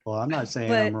 Well, I'm not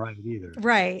saying I'm right either.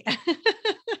 Right.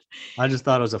 I just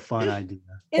thought it was a fun idea.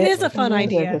 It is a fun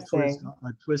idea. A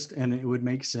twist, and it would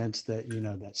make sense that,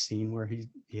 that scene where he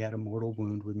had a mortal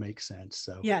wound would make sense.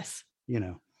 So yes.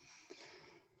 Yeah.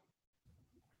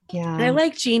 And I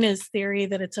like Gina's theory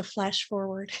that it's a flash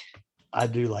forward. I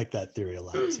do like that theory a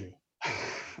lot too.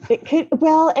 It could,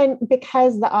 and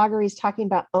because the augury is talking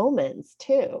about omens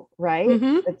too, right?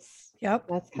 Mm-hmm.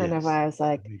 That's kind of why I was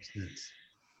like, makes sense.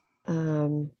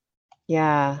 There's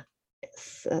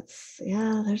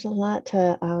a lot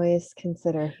to always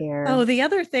consider here. Oh, the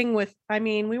other thing we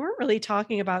weren't really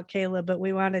talking about Caleb, but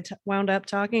we wound up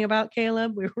talking about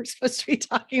Caleb. We were supposed to be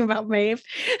talking about Maeve.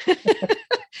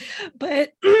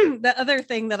 But the other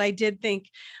thing that I did think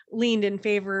leaned in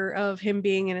favor of him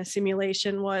being in a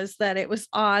simulation was that it was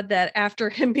odd that after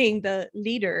him being the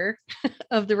leader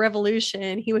of the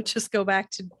revolution, he would just go back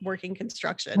to working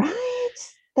construction. Right.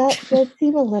 That did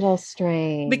seem a little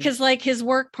strange. Because like his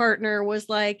work partner was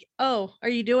like, "Oh, are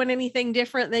you doing anything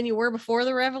different than you were before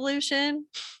the revolution?"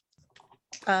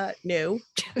 No.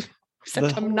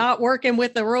 Except I'm not working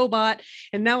with the robot,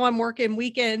 and now I'm working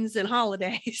weekends and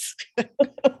holidays.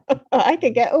 I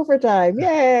could get overtime.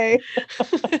 Yay.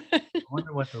 I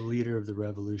wonder what the leader of the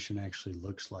revolution actually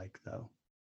looks like, though,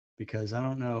 because I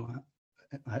don't know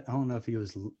if he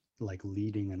was like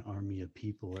leading an army of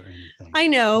people or anything. I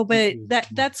know, but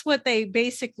that's what they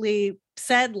basically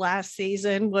said last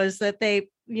season, was that they,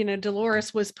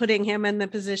 Dolores was putting him in the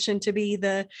position to be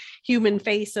the human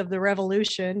face of the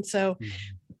revolution. So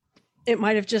it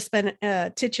might have just been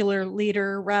a titular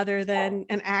leader rather than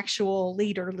an actual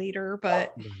leader,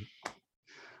 but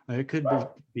it could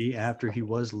be after he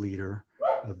was leader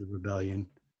of the rebellion,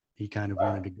 he kind of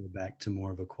wanted to go back to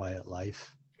more of a quiet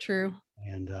life. True.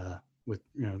 And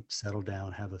settle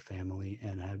down, have a family,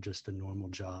 and have just a normal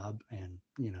job and,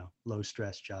 low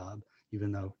stress job,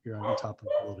 even though you're on top of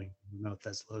a building. I don't know if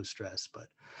that's low stress, but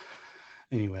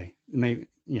anyway, maybe,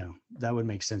 that would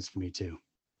make sense to me too.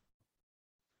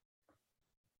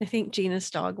 I think Gina's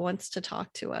dog wants to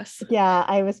talk to us. Yeah,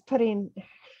 I was putting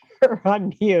her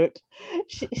on mute.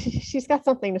 She's got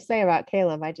something to say about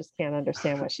Caleb. I just can't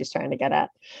understand what she's trying to get at.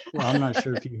 Well, I'm not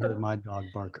sure if you heard my dog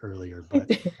bark earlier, but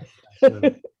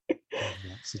that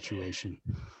situation.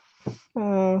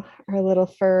 Oh, our little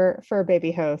fur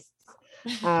baby hosts.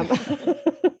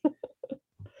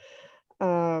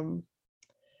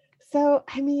 So,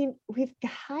 we've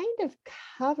kind of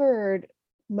covered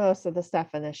most of the stuff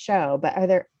in the show, but are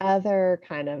there other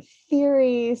kind of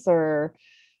theories or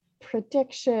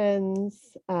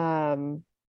predictions that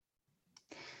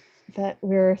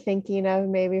we're thinking of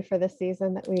maybe for the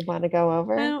season that we want to go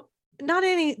over? Not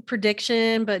any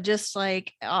prediction, but just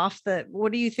like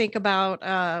what do you think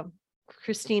about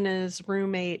Christina's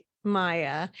roommate,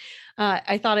 Maya?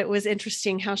 I thought it was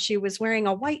interesting how she was wearing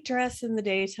a white dress in the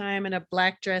daytime and a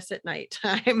black dress at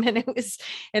nighttime.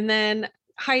 And then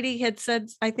Heidi had said,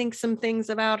 I think, some things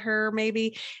about her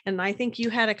maybe. And I think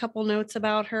you had a couple notes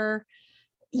about her.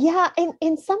 Yeah. And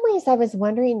in some ways I was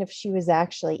wondering if she was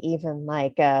actually even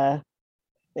like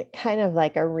kind of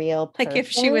like a real person. Like if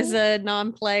she was a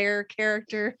non-player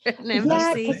character, an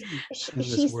NPC. In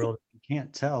this world, you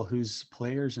can't tell who's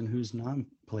players and who's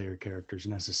non-player characters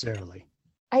necessarily.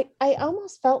 I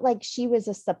almost felt like she was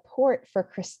a support for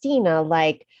Christina,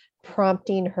 like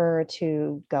prompting her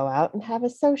to go out and have a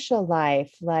social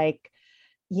life, like,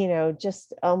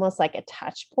 just almost like a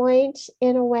touch point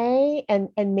in a way. And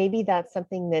maybe that's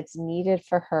something that's needed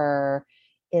for her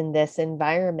in this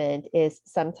environment is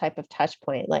some type of touch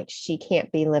point. Like she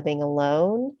can't be living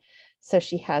alone. So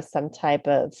she has some type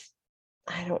of,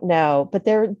 I don't know, but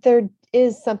there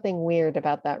is something weird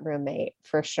about that roommate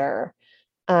for sure.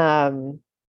 I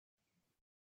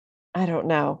don't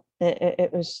know.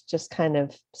 It was just kind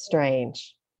of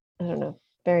strange. I don't know.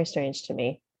 Very strange to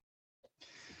me.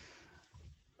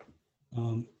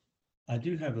 I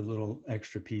do have a little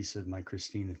extra piece of my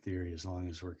Christina theory, as long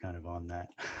as we're kind of on that.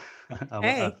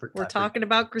 Hey, we're talking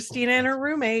about Christina and her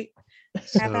roommate.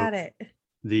 Have at it.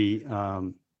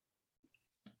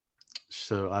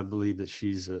 So I believe that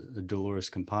she's a Dolores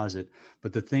composite.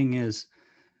 But the thing is,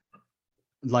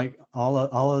 like all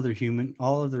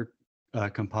other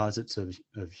composites of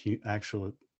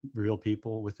actual real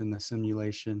people within the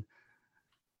simulation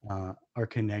are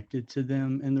connected to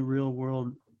them in the real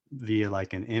world via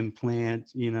like an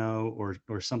implant, or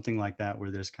something like that,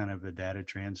 where there's kind of a data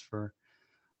transfer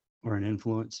or an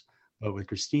influence. But with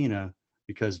Christina,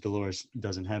 because Dolores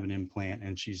doesn't have an implant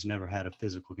and she's never had a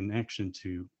physical connection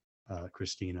to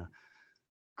Christina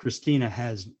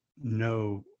has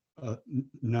none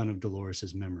of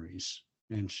Dolores's memories,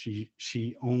 and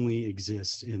she only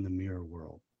exists in the mirror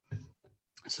world.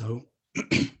 So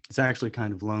it's actually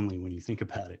kind of lonely when you think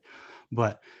about it.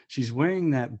 But she's wearing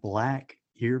that black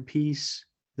earpiece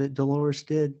that Dolores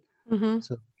did. Mm-hmm.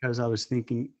 So because I was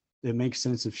thinking it makes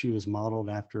sense if she was modeled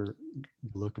after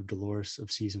the look of Dolores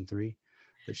of season 3,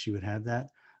 that she would have that.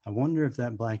 I wonder if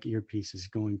that black earpiece is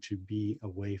going to be a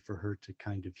way for her to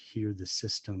kind of hear the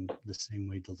system the same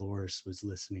way Dolores was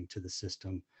listening to the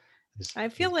system. I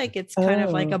feel like it's kind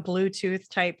of like a Bluetooth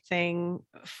type thing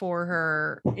for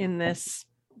her in this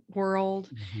world.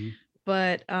 Mm-hmm.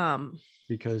 But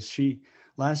because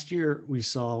last year we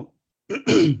saw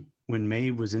when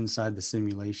Maeve was inside the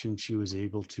simulation, she was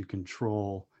able to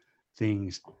control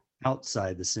things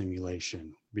outside the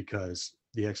simulation, because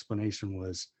the explanation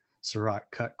was Serac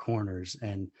cut corners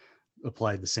and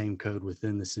applied the same code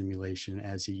within the simulation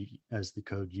as the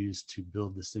code used to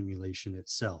build the simulation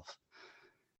itself.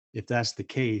 If that's the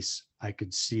case, I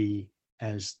could see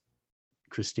as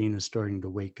Christina's starting to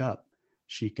wake up,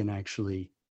 she can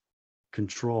actually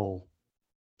control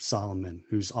Solomon,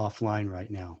 who's offline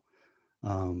right now.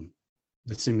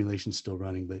 The simulation's still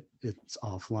running, but it's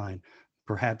offline.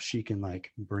 Perhaps she can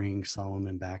like bring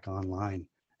Solomon back online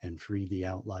and free the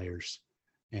outliers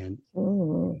and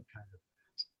kind of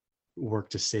work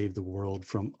to save the world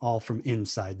from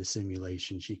inside the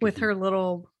simulation. She could with her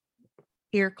little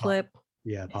ear clip.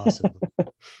 Yeah, possibly.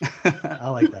 I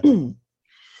like that.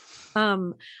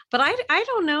 But I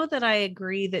don't know that I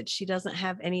agree that she doesn't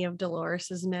have any of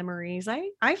Dolores's memories.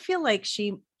 I feel like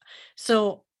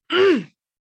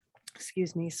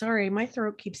excuse me, sorry, my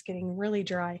throat keeps getting really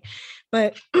dry,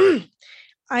 but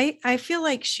I feel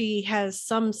like she has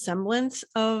some semblance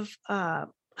of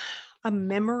a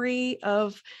memory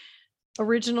of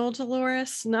original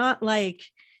Dolores, not like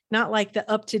the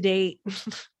up-to-date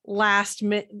last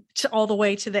all the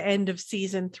way to the end of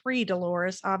season 3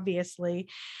 Dolores, obviously.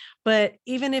 But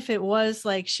even if it was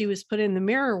like she was put in the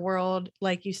mirror world,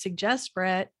 like you suggest,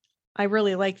 Brett, I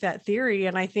really like that theory.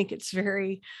 And I think it's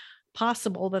very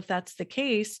possible that that's the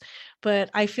case. But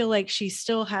I feel like she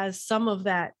still has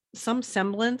some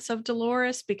semblance of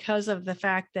Dolores, because of the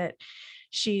fact that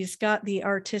she's got the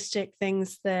artistic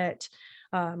things that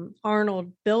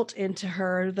Arnold built into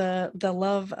her, the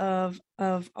love of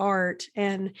art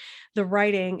and the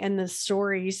writing and the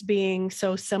stories being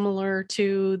so similar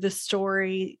to the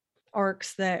story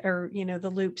arcs that, or the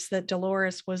loops that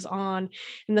Dolores was on,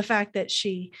 and the fact that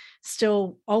she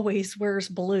still always wears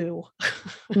blue.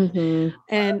 Mm-hmm.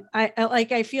 And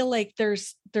I feel like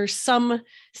there's some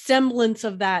semblance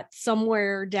of that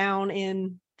somewhere down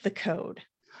in the code,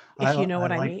 if you know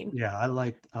what I mean. Yeah, I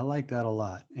like that a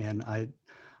lot, and I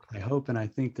hope and I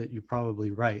think that you're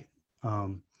probably right,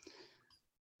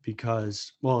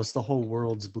 because it's the whole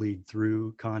worlds bleed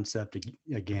through concept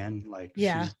again. Like,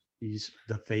 yeah, she's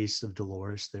the face of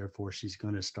Dolores, therefore she's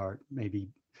going to start maybe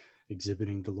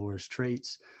exhibiting Dolores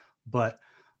traits, but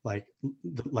like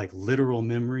literal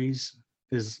memories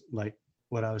is like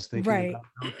what I was thinking right.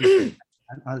 about.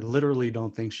 I literally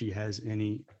don't think she has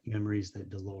any memories that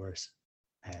Dolores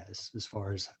has, as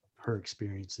far as her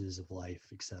experiences of life,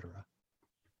 etc.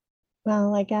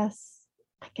 Well, I guess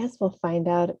we'll find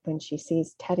out when she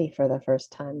sees Teddy for the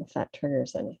first time, if that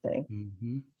triggers anything.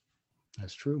 Mm-hmm.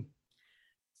 That's true.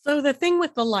 So the thing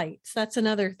with the lights, that's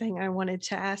another thing I wanted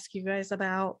to ask you guys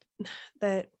about,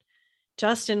 that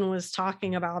Justin was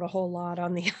talking about a whole lot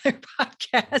on the other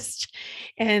podcast,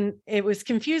 and it was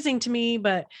confusing to me,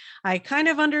 but I kind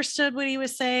of understood what he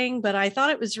was saying. But I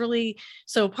thought it was really,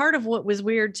 so part of what was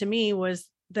weird to me was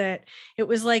that it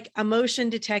was like a motion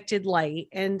detected light.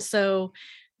 And so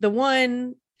the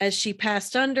one, as she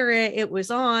passed under it, it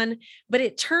was on, but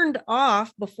it turned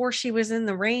off before she was in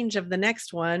the range of the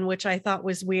next one, which I thought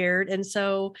was weird. And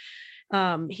so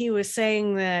he was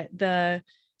saying that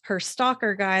her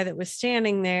stalker guy that was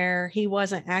standing there, he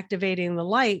wasn't activating the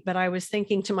light, but I was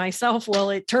thinking to myself, well,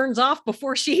 it turns off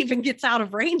before she even gets out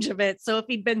of range of it. So if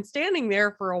he'd been standing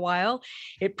there for a while,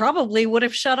 it probably would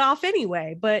have shut off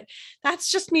anyway. But that's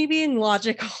just me being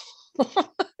logical.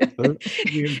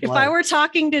 If I were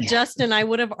talking to Justin, I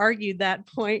would have argued that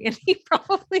point, and he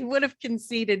probably would have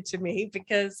conceded to me,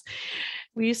 because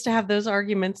we used to have those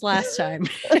arguments last time.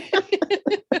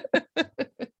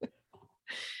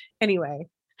 Anyway,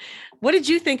 what did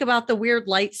you think about the weird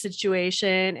light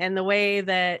situation and the way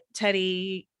that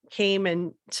Teddy came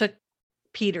and took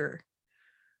Peter?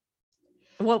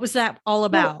 What was that all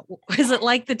about? Was it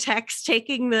like the text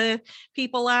taking the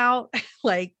people out?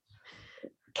 Like,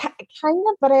 kind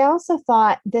of, but I also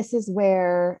thought this is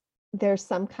where there's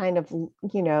some kind of,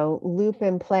 loop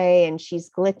in play, and she's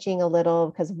glitching a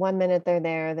little because one minute they're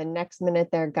there, the next minute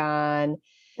they're gone.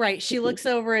 Right. She looks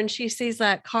over and she sees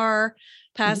that car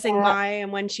passing by,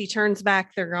 and when she turns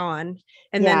back, they're gone.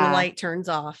 And then the light turns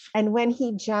off. And when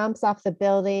he jumps off the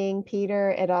building,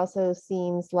 Peter, it also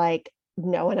seems like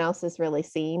no one else is really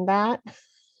seeing that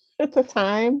at the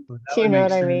time. Do you know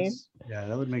what I mean? Yeah,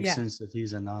 that would make sense if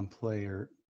he's a non-player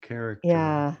character.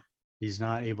 Yeah. He's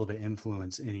not able to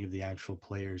influence any of the actual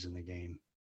players in the game.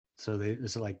 So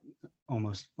it's like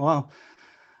almost, well,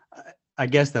 I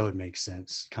guess that would make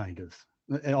sense, kind of.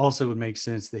 It also would make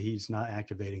sense that he's not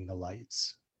activating the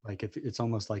lights. Like, if it's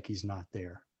almost like he's not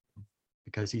there,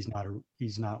 because he's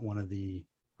not one of the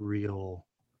real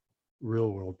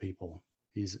world people.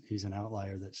 He's an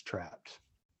outlier that's trapped.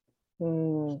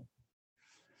 Now,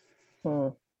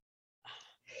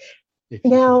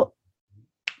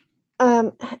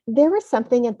 there was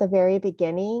something at the very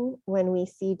beginning when we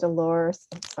see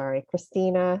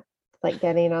Christina, like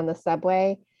getting on the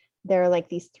subway. There are like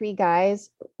these three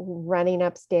guys running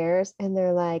upstairs, and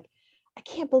they're like, I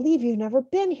can't believe you've never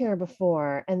been here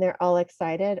before. And they're all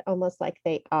excited, almost like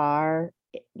they are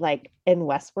like in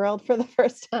Westworld for the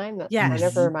first time. That kind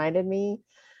of reminded me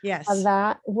of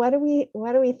that. What do we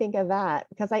think of that?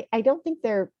 Because I don't think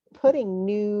they're putting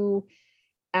new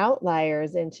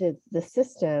outliers into the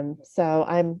system. So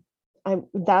I'm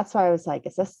that's why I was like,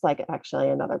 is this like actually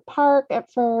another park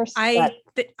at first?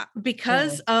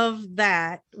 Because of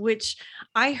that, which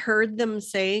I heard them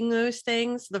saying those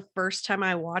things the first time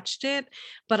I watched it,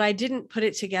 but I didn't put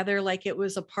it together like it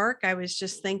was a park. I was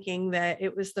just thinking that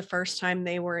it was the first time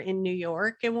they were in New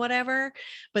York and whatever.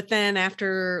 But then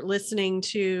after listening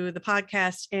to the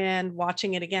podcast and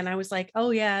watching it again, I was like, oh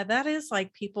yeah, that is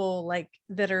like people like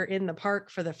that are in the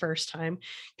park for the first time,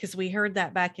 because we heard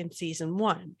that back in season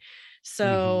 1.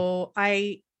 So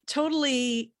I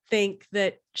totally think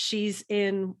that she's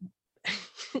in.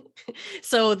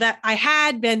 So that I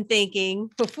had been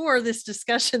thinking before this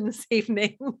discussion this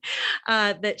evening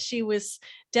that she was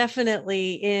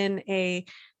definitely in a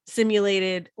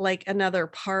simulated, like another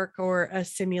park or a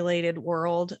simulated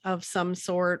world of some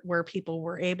sort where people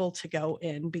were able to go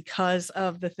in, because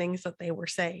of the things that they were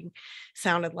saying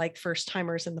sounded like first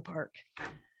timers in the park.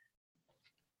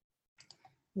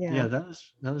 Yeah, that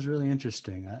was really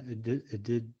interesting. It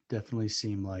did definitely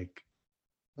seem like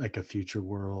a future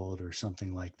world or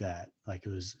something like that. Like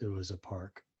it was a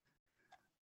park.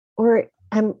 Or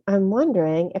I'm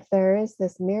wondering if there is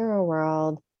this mirror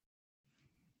world.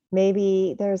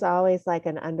 Maybe there's always like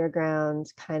an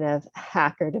underground kind of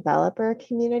hacker developer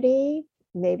community.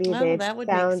 Maybe that would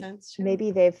make sense too.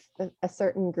 Maybe a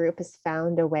certain group has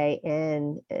found a way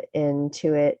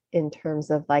into it in terms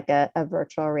of like a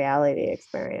virtual reality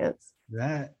experience.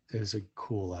 That is a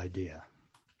cool idea.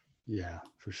 Yeah,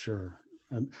 for sure.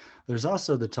 There's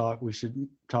also the talk. We should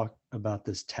talk about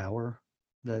this tower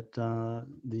that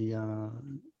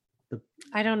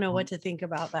I don't know what to think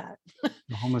about that.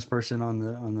 The homeless person on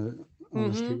the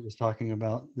street was talking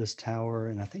about this tower,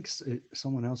 and I think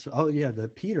someone else. Oh yeah, the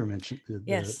Peter mentioned.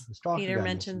 The stalker Peter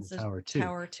mentions the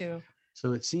tower too.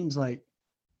 So it seems like,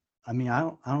 I mean, I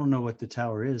don't know what the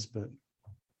tower is, but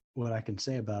what I can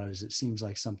say about it is it seems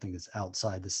like something that's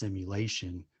outside the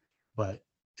simulation, but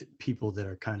people that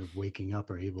are kind of waking up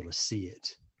are able to see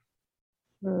it.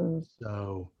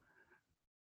 So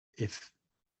if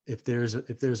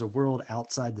there's a world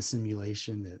outside the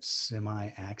simulation that's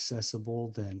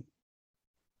semi-accessible, then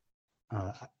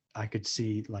I could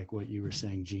see like what you were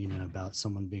saying, Gina, about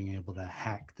someone being able to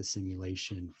hack the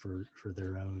simulation for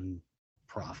their own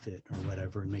profit or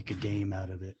whatever and make a game out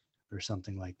of it or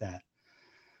something like that.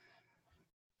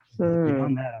 But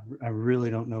beyond that, I really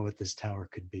don't know what this tower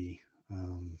could be.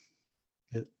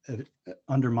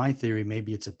 Under my theory,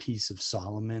 maybe it's a piece of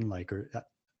Solomon, like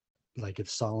if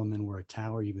Solomon were a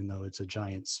tower, even though it's a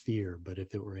giant sphere, but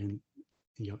if it were in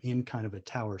kind of a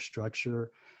tower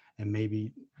structure, and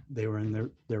maybe they were in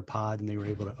their pod and they were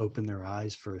able to open their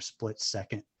eyes for a split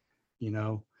second,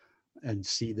 and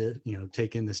see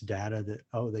take in this data that,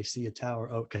 oh, they see a tower.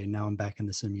 Okay, now I'm back in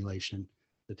the simulation.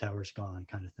 The tower's gone,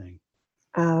 kind of thing.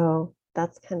 Oh,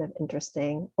 that's kind of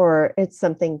interesting. Or it's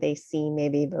something they see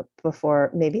maybe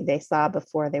they saw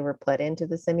before they were put into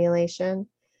the simulation.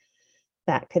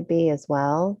 That could be as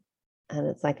well. And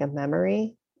it's like a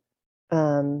memory. I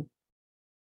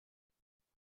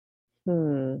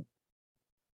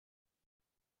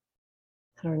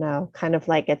don't know. Kind of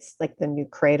like it's like the new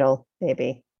cradle,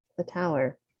 maybe. The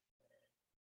tower.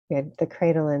 We had the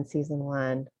cradle in season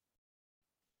 1.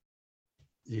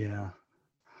 Yeah.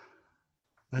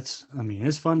 It's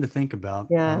fun to think about.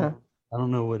 Yeah. I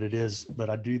don't know what it is, but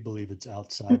I do believe it's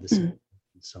outside the simulation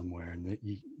somewhere, and that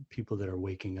people that are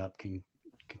waking up can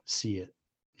see it,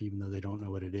 even though they don't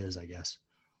know what it is, I guess.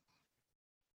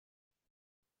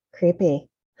 Creepy.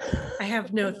 I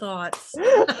have no thoughts.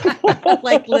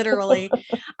 Like literally,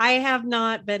 I have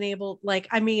not been able,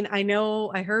 I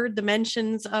know I heard the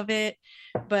mentions of it,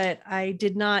 but I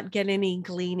did not get any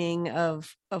gleaning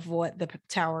of what the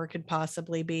tower could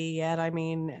possibly be yet.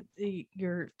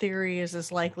 Your theory is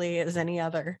as likely as any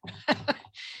other,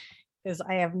 because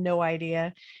I have no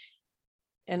idea.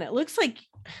 And it looks like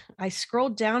I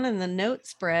scrolled down in the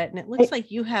notes, Brett, and it looks like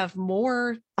you have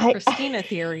more Christina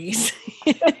theories.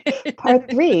 Part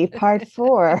 3, part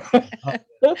 4.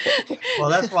 Well,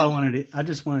 that's why I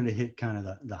just wanted to hit kind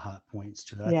of the hot points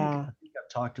to it. I think I've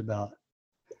talked about.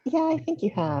 Yeah, I think you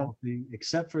have.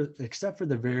 Except for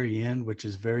the very end, which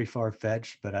is very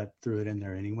far-fetched, but I threw it in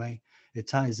there anyway. It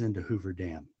ties into Hoover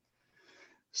Dam.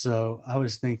 So I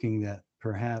was thinking that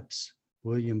perhaps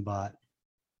William Bott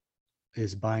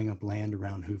is buying up land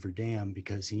around Hoover Dam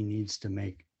because he needs to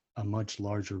make a much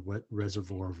larger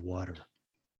reservoir of water.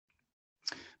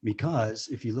 Because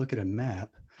if you look at a map,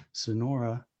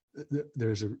 Sonora,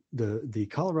 the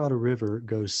Colorado River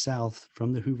goes south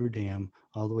from the Hoover Dam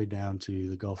all the way down to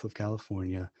the Gulf of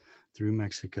California through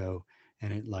Mexico,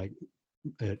 and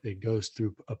it goes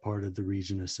through a part of the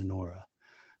region of Sonora.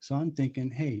 So I'm thinking,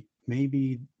 hey,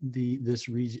 maybe this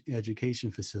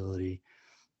education facility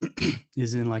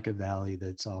is in like a valley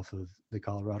that's off of the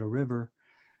Colorado River,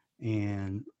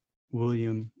 and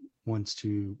William wants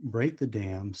to break the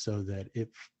dam so that if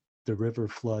the river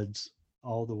floods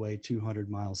all the way 200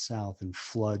 miles south and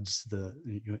floods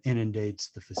inundates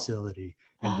the facility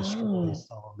and destroys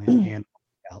Solomon and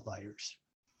outliers.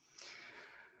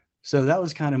 So that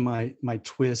was kind of my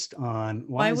twist on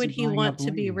why would he want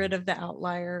to be rid of the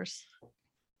outliers?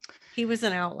 He was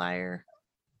an outlier.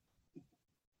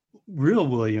 Real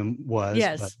William was,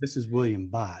 yes, but this is William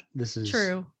Bott. This is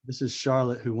true. This is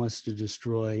Charlotte, who wants to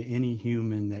destroy any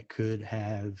human that could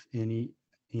have any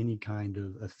kind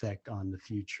of effect on the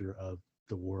future of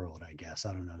the world, I guess.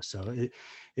 I don't know. So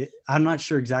I'm not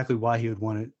sure exactly why he would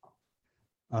want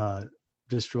to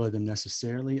destroy them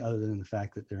necessarily, other than the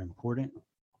fact that they're important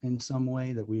in some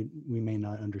way that we may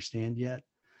not understand yet.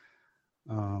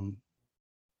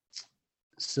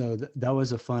 So that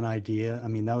was a fun idea.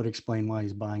 That would explain why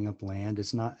he's buying up land.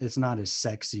 It's not as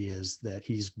sexy as that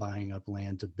he's buying up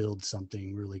land to build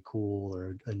something really cool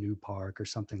or a new park or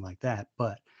something like that,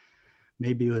 but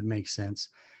maybe it would make sense.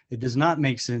 It does not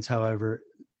make sense, however,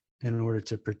 in order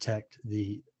to protect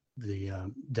the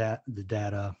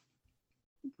data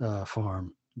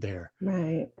farm there,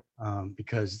 right?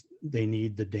 Because they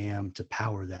need the dam to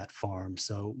power that farm.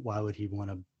 So why would he want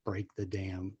to break the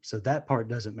dam? So that part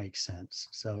doesn't make sense.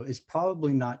 So it's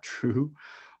probably not true,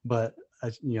 but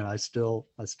I still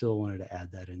wanted to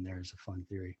add that in there as a fun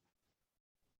theory.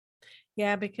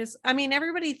 Yeah, because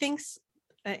everybody thinks,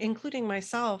 including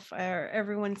myself,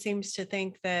 everyone seems to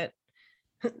think that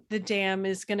the dam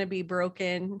is going to be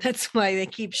broken. That's why they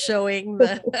keep showing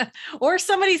or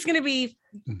somebody's going to be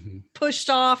pushed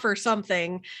off or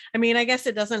something. I guess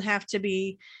it doesn't have to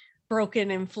be broken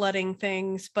and flooding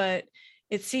things, but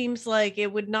it seems like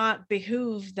it would not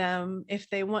behoove them, if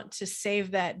they want to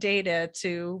save that data,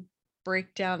 to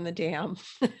break down the dam.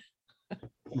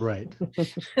 Right.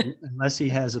 Unless he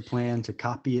has a plan to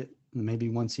copy it. Maybe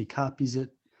once he copies it,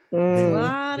 a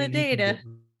lot of data.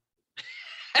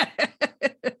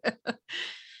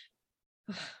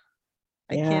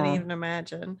 I can't Yeah. even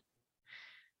imagine.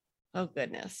 Oh,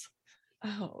 goodness.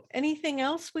 Oh, anything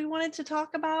else we wanted to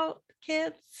talk about,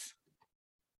 kids?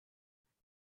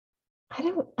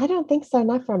 I don't think so.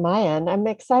 Not from my end. I'm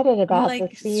excited I'm about like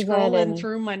the season, scrolling and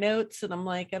through my notes and I'm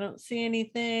like, I don't see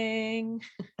anything.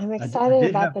 I'm I excited did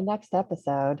about have the next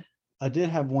episode. I did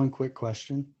have one quick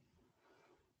question.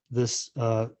 This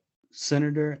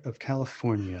senator of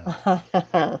California,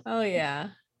 Oh, yeah.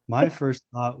 my first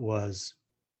thought was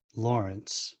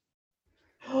Lawrence,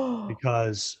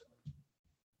 because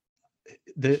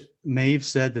Maeve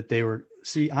said that they were.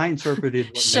 See, I interpreted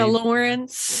what Maeve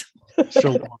Lawrence.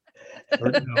 Shalor,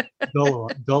 or no,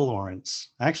 Dolorance.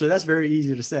 Actually, that's very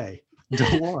easy to say.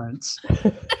 Dolorance.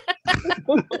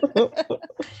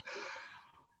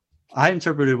 I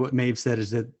interpreted what Maeve said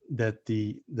is that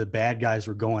the bad guys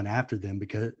were going after them,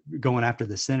 because going after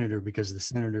the senator, because the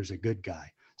senator's a good guy.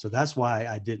 So that's why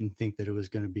I didn't think that it was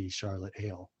going to be Charlotte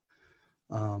Hale.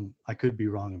 I could be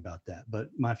wrong about that, but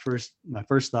my first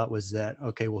thought was that,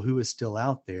 okay, well, who is still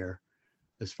out there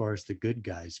as far as the good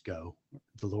guys go,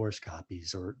 Dolores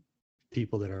copies or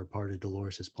people that are a part of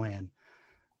Dolores's plan?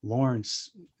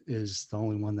 Lawrence is the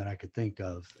only one that I could think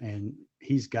of, and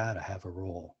he's got to have a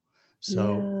role.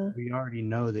 So we already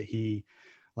know that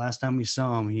last time we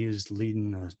saw him, he was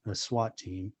leading a SWAT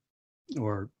team,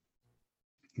 or,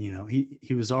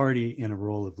 he was already in a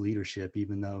role of leadership,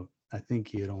 even though I think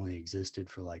he had only existed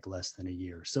for like less than a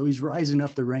year. So he's rising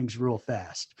up the ranks real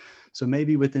fast. So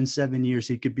maybe within 7 years,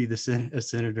 he could be a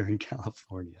senator in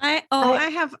California. I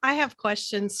have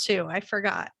questions too. I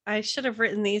forgot. I should have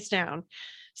written these down.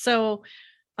 So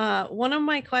one of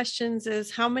my questions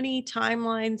is, how many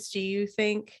timelines do you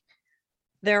think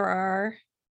there are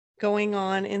going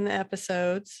on in the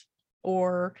episodes?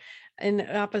 Or in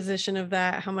opposition of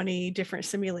that, how many different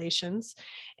simulations?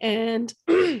 And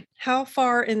how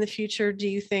far in the future do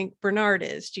you think Bernard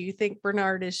is? Do you think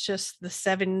Bernard is just the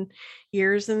 7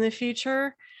 years in the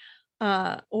future?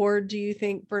 Or do you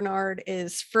think Bernard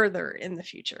is further in the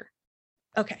future?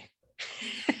 Okay.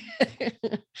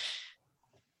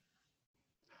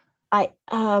 I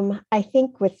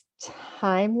think with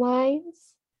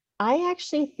timelines, I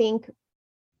actually think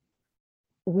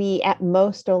we at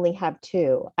most only have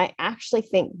 2. I actually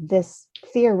think this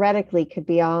theoretically could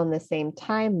be all in the same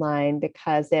timeline,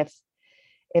 because if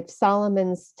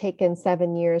Solomon's taken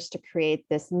 7 years to create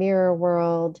this mirror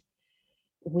world,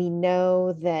 we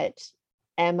know that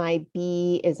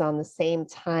MIB is on the same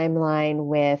timeline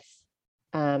with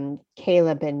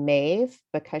Caleb and Maeve,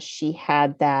 because she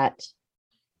had that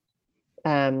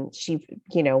she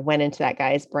went into that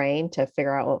guy's brain to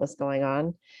figure out what was going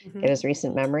on in his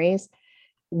recent memories.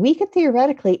 We could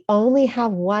theoretically only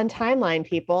have one timeline,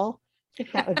 people. I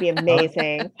think that would be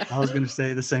amazing. I was going to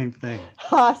say the same thing.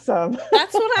 Awesome.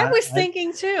 That's what I was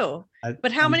thinking too.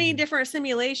 But how many mean, different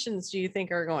simulations do you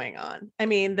think are going on? I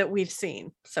mean, that we've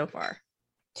seen so far?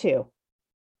 2.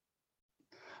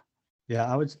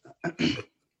 Yeah,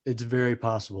 it's very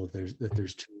possible that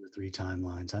there's 2 or 3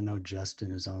 timelines. I know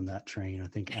Justin is on that train. I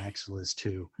think Axel is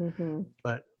too. Mm-hmm.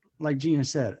 But like Gina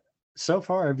said, so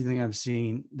far, everything I've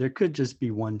seen, there could just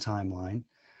be one timeline.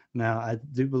 Now, I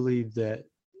do believe that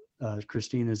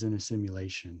Christina's in a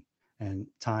simulation and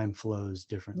time flows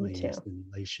differently in a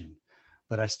simulation.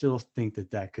 But I still think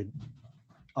that could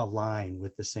align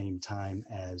with the same time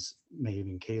as Maeve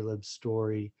and Caleb's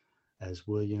story, as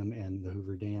William and the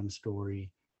Hoover Dam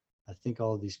story. I think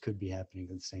all of these could be happening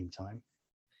at the same time.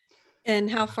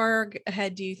 And how far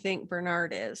ahead do you think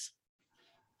Bernard is?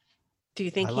 Do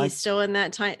you think he's still in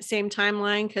that same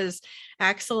timeline? Because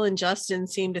Axel and Justin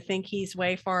seem to think he's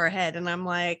way far ahead. And I'm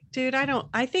like, dude,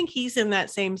 I think he's in that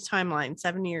same timeline,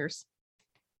 7 years.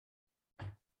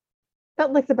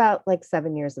 That looks about like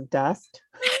 7 years of dust.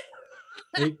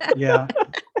 Yeah.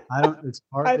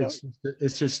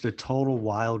 It's just a total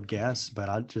wild guess, but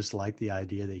I just like the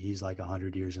idea that he's like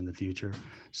 100 years in the future.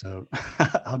 So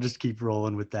I'll just keep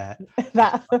rolling with that.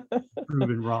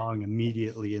 Proven wrong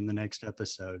immediately in the next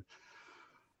episode.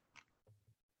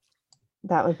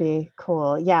 That would be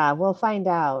cool. Yeah, we'll find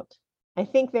out. I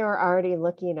think they were already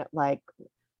looking at like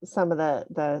some of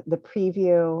the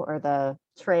preview or the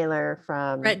trailer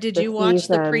from. Brett, did you watch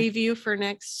the preview for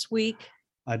next week?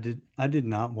 I did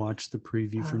not watch the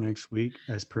preview for next week.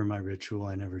 As per my ritual,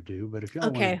 I never do. But if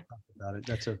y'all want to talk about it,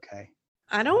 that's okay.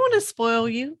 I don't want to spoil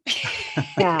you.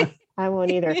 Yeah, I won't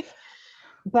either.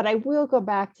 But I will go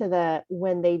back to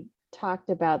when they talked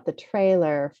about the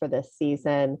trailer for this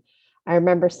season. I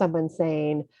remember someone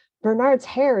saying Bernard's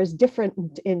hair is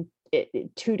different in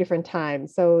 2 different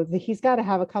times. So he's got to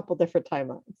have a couple different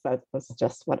timelines. That was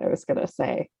just what I was going to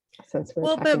say. Since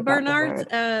we're but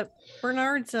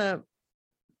Bernard's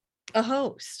a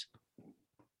host.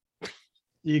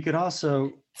 You could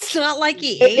also, It's not like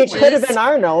he It could have ages. been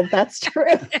Arnold. That's true.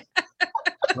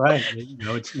 right?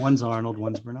 It's one's Arnold,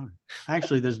 one's Bernard.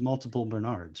 Actually, there's multiple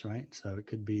Bernards, right? So it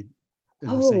could be in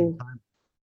the same time.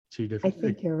 Two I different.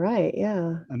 think you're right.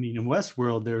 Yeah. I mean, in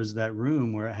Westworld, there was that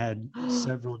room where it had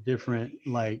several different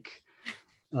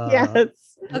Yes.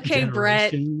 Okay,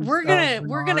 Brett, generations we're of gonna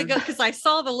Bernard. go because I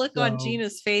saw the look on So-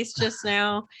 Gina's face just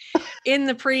now in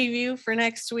the preview for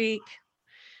next week.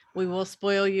 We will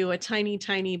spoil you a tiny,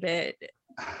 tiny bit.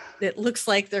 It looks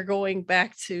like they're going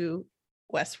back to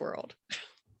Westworld,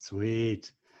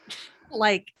 Sweet.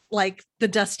 like the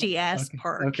dusty ass Okay,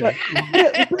 park. okay.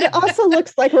 But it also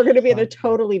looks like we're going to be in a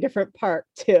totally different park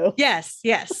too. Yes.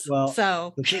 Well,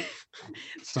 So,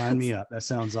 sign me up. That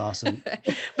sounds awesome.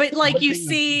 but like One you thing-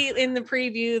 see in the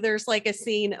preview, there's like a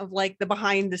scene of like the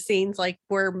behind the scenes, like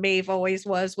where Maeve always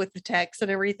was with the techs and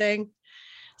everything.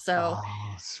 So,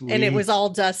 Oh, sweet. and it was all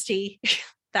dusty.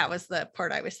 That was the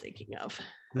part I was thinking of.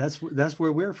 That's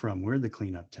where we're from. We're the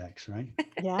cleanup techs, right?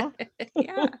 Yeah.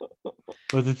 Yeah.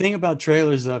 But the thing about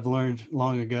trailers that I've learned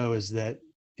long ago is that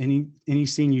any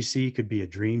scene you see could be a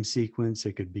dream sequence.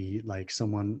 It could be like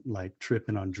someone like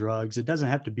tripping on drugs. It doesn't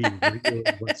have to be really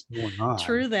what's going on.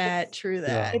 True that.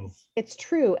 So- It's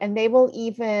true. And they will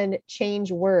even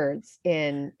change words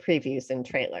in previews and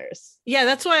trailers. Yeah,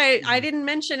 that's why I Mhm. didn't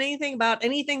mention anything about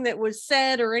anything that was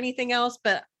said or anything else,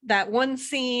 but that one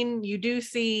scene you do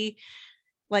see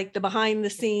like the behind the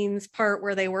scenes part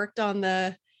where they worked on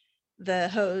the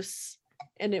hosts,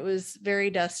 and it was very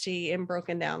dusty and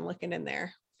broken down looking in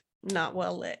there. Not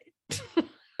well lit.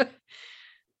 At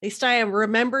least I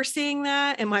remember seeing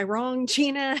that. Am I wrong,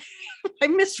 Gina?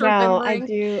 I'm No,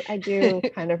 misremembering. I do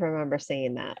kind of remember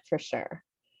seeing that for sure.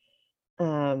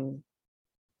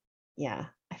 Yeah,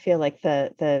 I feel like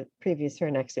the previews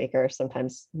for next week are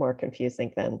sometimes more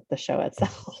confusing than the show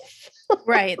itself.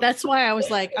 Right. That's why I was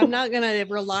like, I'm not going to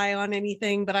rely on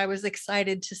anything, but I was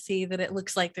excited to see that it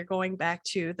looks like they're going back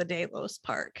to the Delos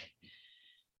Park.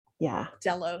 Yeah.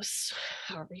 Delos,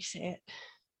 however you say it.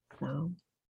 So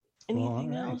Anything all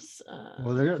right. else?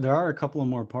 Well, there are a couple of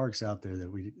more parks out there that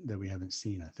we haven't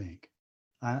seen. I think.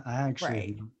 I actually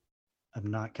Right. have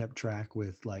not kept track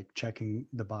with like checking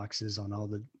the boxes on all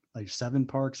the like 7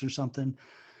 parks or something,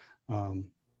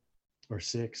 or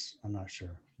 6. I'm not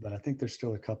sure, but I think there's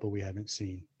still a couple we haven't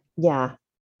seen. yeah,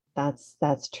 that's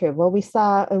true. Well, we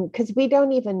saw because we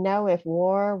don't even know if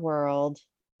War World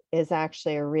is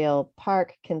actually a real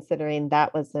park, considering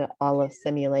that was all of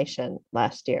simulation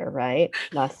last year, right?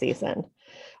 Last season,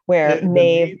 where The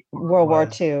Maeve Maeve World War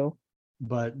was- II.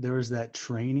 But there was that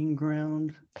training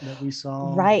ground that we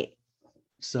saw. Right.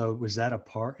 So was that a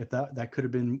park? If that could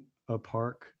have been a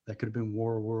park, that could have been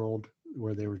War World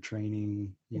where they were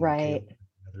training, Right. Caleb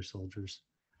and other soldiers.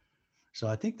 So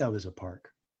I think that was a park.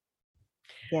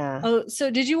 Yeah, Oh, so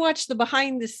did you watch the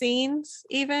behind the scenes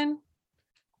even?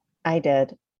 I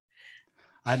did.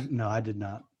 No, I did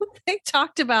not. They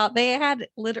talked about they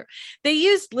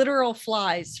used literal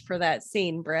flies for that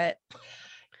scene, Brett.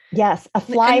 Yes, a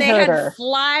fly and they herder. had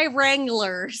fly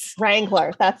wranglers.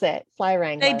 Wrangler. That's it. Fly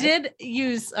wrangler. They did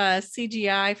use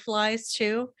CGI flies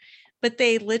too, but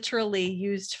they literally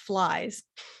used flies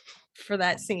for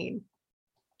that scene.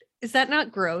 Is that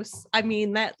not gross? I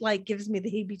mean, that like gives me the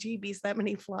heebie-jeebies, that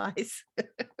many flies.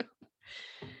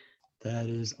 That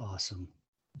is awesome.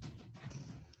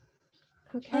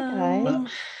 Okay, guys. Um,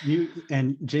 You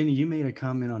and Janie, you made a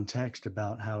comment on text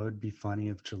about how it'd be funny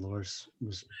if Dolores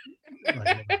was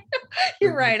like,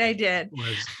 You're right, I did.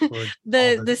 was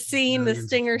The scene, the millions of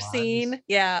stinger flies. scene.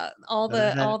 Yeah, all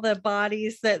That- the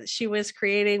bodies that she was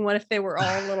creating. What if they were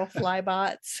all little fly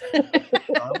bots?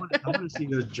 I want to see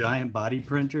those giant body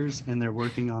printers, and they're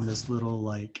working on this little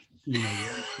like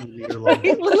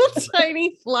Little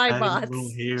tiny fly adding bots.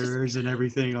 little hairs and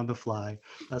everything on the fly.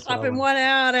 That's what I Popping want. one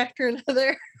out after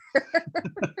another.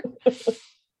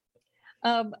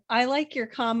 I like your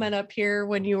comment up here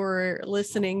when you were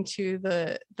listening to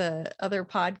the other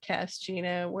podcast,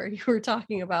 Gina, where you were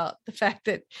talking about the fact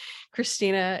that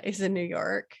Christina is in New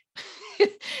York.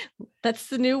 That's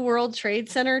the new World Trade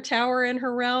Center tower in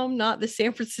her realm, not the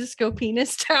San Francisco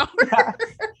penis tower.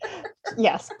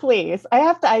 Yes, please.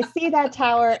 I see that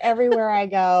tower everywhere I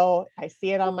go. I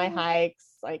see it on my hikes.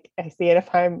 Like I see it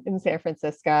if I'm in San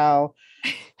Francisco.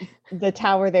 The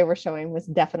tower they were showing was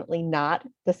definitely not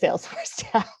the Salesforce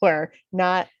tower.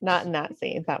 Not in that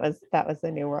scene. That was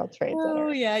the new World Trade Center.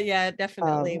 Oh yeah, it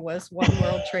definitely was one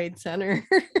World Trade Center.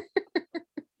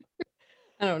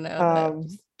 I don't know.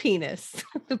 Penis,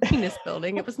 the penis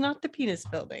building. It was not the penis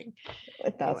building.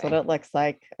 That's what Anyway. it looks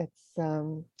like. It's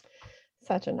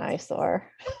Such an eyesore.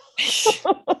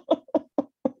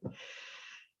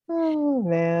 Oh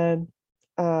man.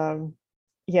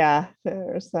 Yeah,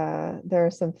 there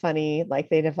are some funny, like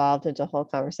they devolved into a whole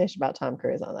conversation about Tom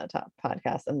Cruise on that top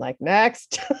podcast. I'm like,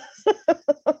 next.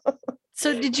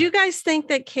 So did you guys think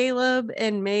that Caleb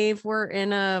and Maeve were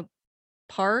in a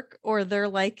park, or they're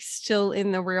like still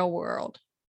in the real world?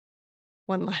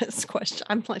 One last question.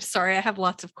 I'm like, sorry, I have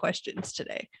lots of questions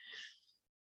today.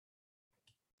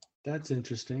 That's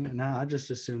interesting. Now I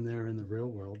just assume they're in the real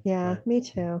world. Yeah, but me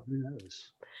too. who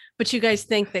knows? But you guys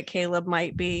think that Caleb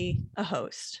might be a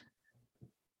host?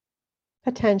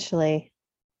 Potentially.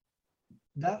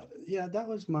 That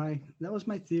was my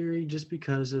theory, just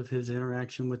because of his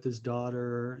interaction with his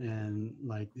daughter and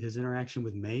like his interaction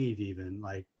with Maeve, even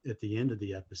like at the end of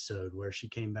the episode where she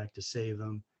came back to save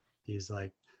him. He's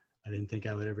like, I didn't think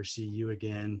I would ever see you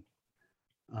again.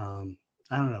 I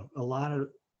don't know. A lot of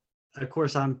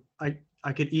course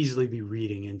I could easily be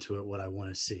reading into it what I want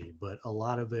to see, but a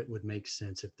lot of it would make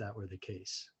sense if that were the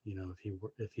case,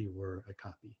 if he were a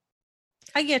copy.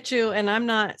 I get you, and I'm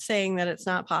not saying that it's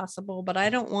not possible, but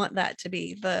I don't want that to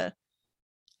be the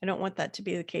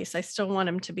case. I still want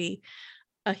him to be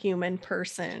a human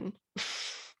person.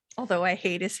 Although I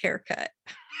hate his haircut.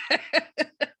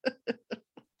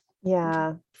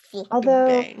 Yeah. Flipping Although,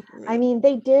 bang. I mean,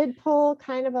 they did pull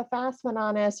kind of a fast one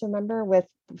on us, remember, with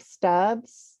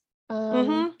Stubbs?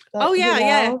 Oh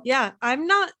yeah. I'm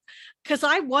not, because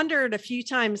I wondered a few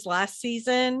times last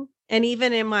season, and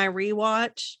even in my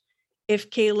rewatch, if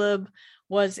Caleb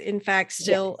was in fact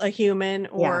still a human,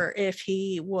 or if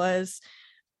he was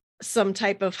some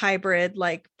type of hybrid,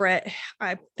 like Brett.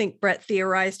 I think Brett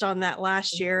theorized on that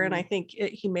last year, and I think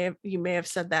you may have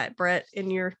said that, Brett,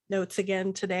 in your notes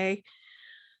again today.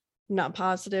 I'm not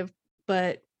positive,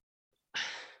 but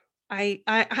I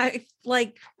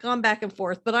like gone back and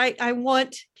forth, but I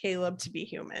want Caleb to be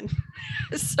human.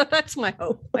 So that's my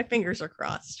hope. My fingers are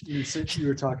crossed. You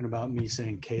were talking about me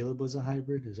saying Caleb was a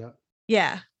hybrid. Is that?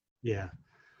 Yeah.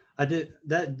 I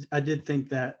did think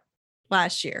that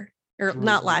last year, or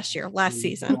not last year, last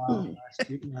season.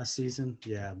 Last season.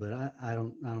 Yeah, but I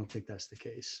don't think that's the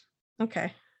case.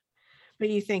 Okay. But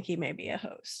you think he may be a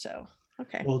host, so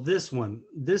okay. Well, this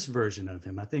version of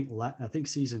him, I think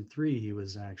season 3 he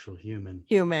was actual human,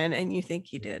 and you think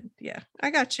he did. Yeah, I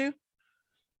got you.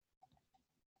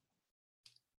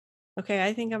 Okay,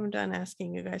 I think I'm done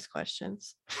asking you guys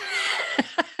questions.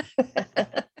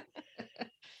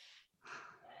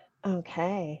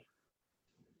 Okay.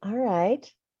 All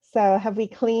right. So have we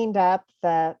cleaned up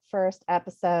the first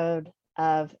episode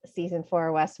of season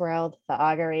 4 Westworld, The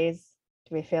Auguries?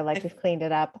 Do we feel like we've cleaned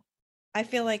it up? I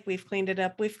feel like we've cleaned it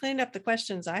up. We've cleaned up the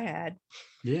questions I had.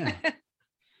 Yeah.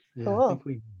 Cool. I think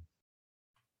we...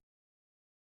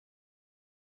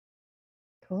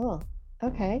 Cool.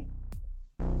 Okay.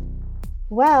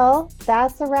 Well,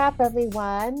 that's a wrap,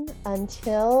 everyone.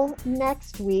 Until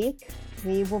next week,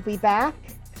 we will be back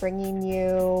bringing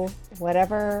you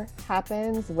whatever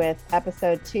happens with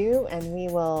episode 2, and we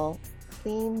will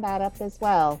clean that up as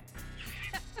well.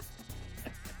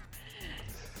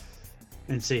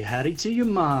 And say howdy to your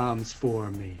moms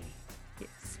for me.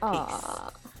 Yes.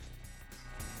 Aww.